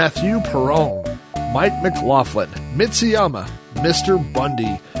 Matthew Perron, Mike McLaughlin, Mitsuyama, Mr.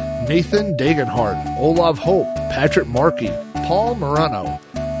 Bundy, Nathan Dagenhart, Olav Hope, Patrick Markey, Paul Morano,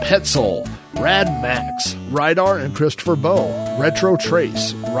 Petzold, Rad Max, Rydar and Christopher Bow, Retro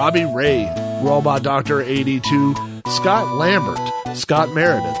Trace, Robbie Ray, Robot Doctor 82, Scott Lambert, Scott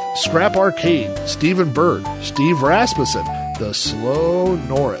Meredith, Scrap Arcade, Stephen Bird, Steve Rasmussen, The Slow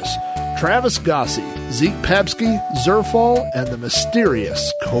Norris, Travis Gossi, Zeke Papsky, Zerfall, and the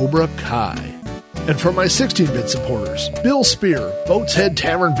mysterious Cobra Kai. And for my 16-bit supporters, Bill Spear, Boat's Head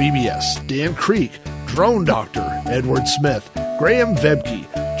Tavern BBS, Dan Creek, Drone Doctor, Edward Smith, Graham Vebke,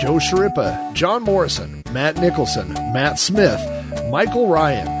 Joe Sharippa, John Morrison, Matt Nicholson, Matt Smith, Michael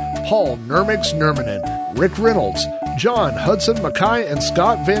Ryan, Paul Nurmix Nurmanen, Rick Reynolds, John Hudson Mackay and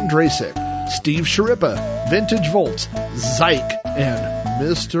Scott Van Drasek, Steve Sharippa, Vintage Volts, Zyke, and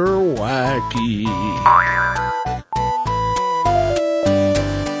Mr. Wacky.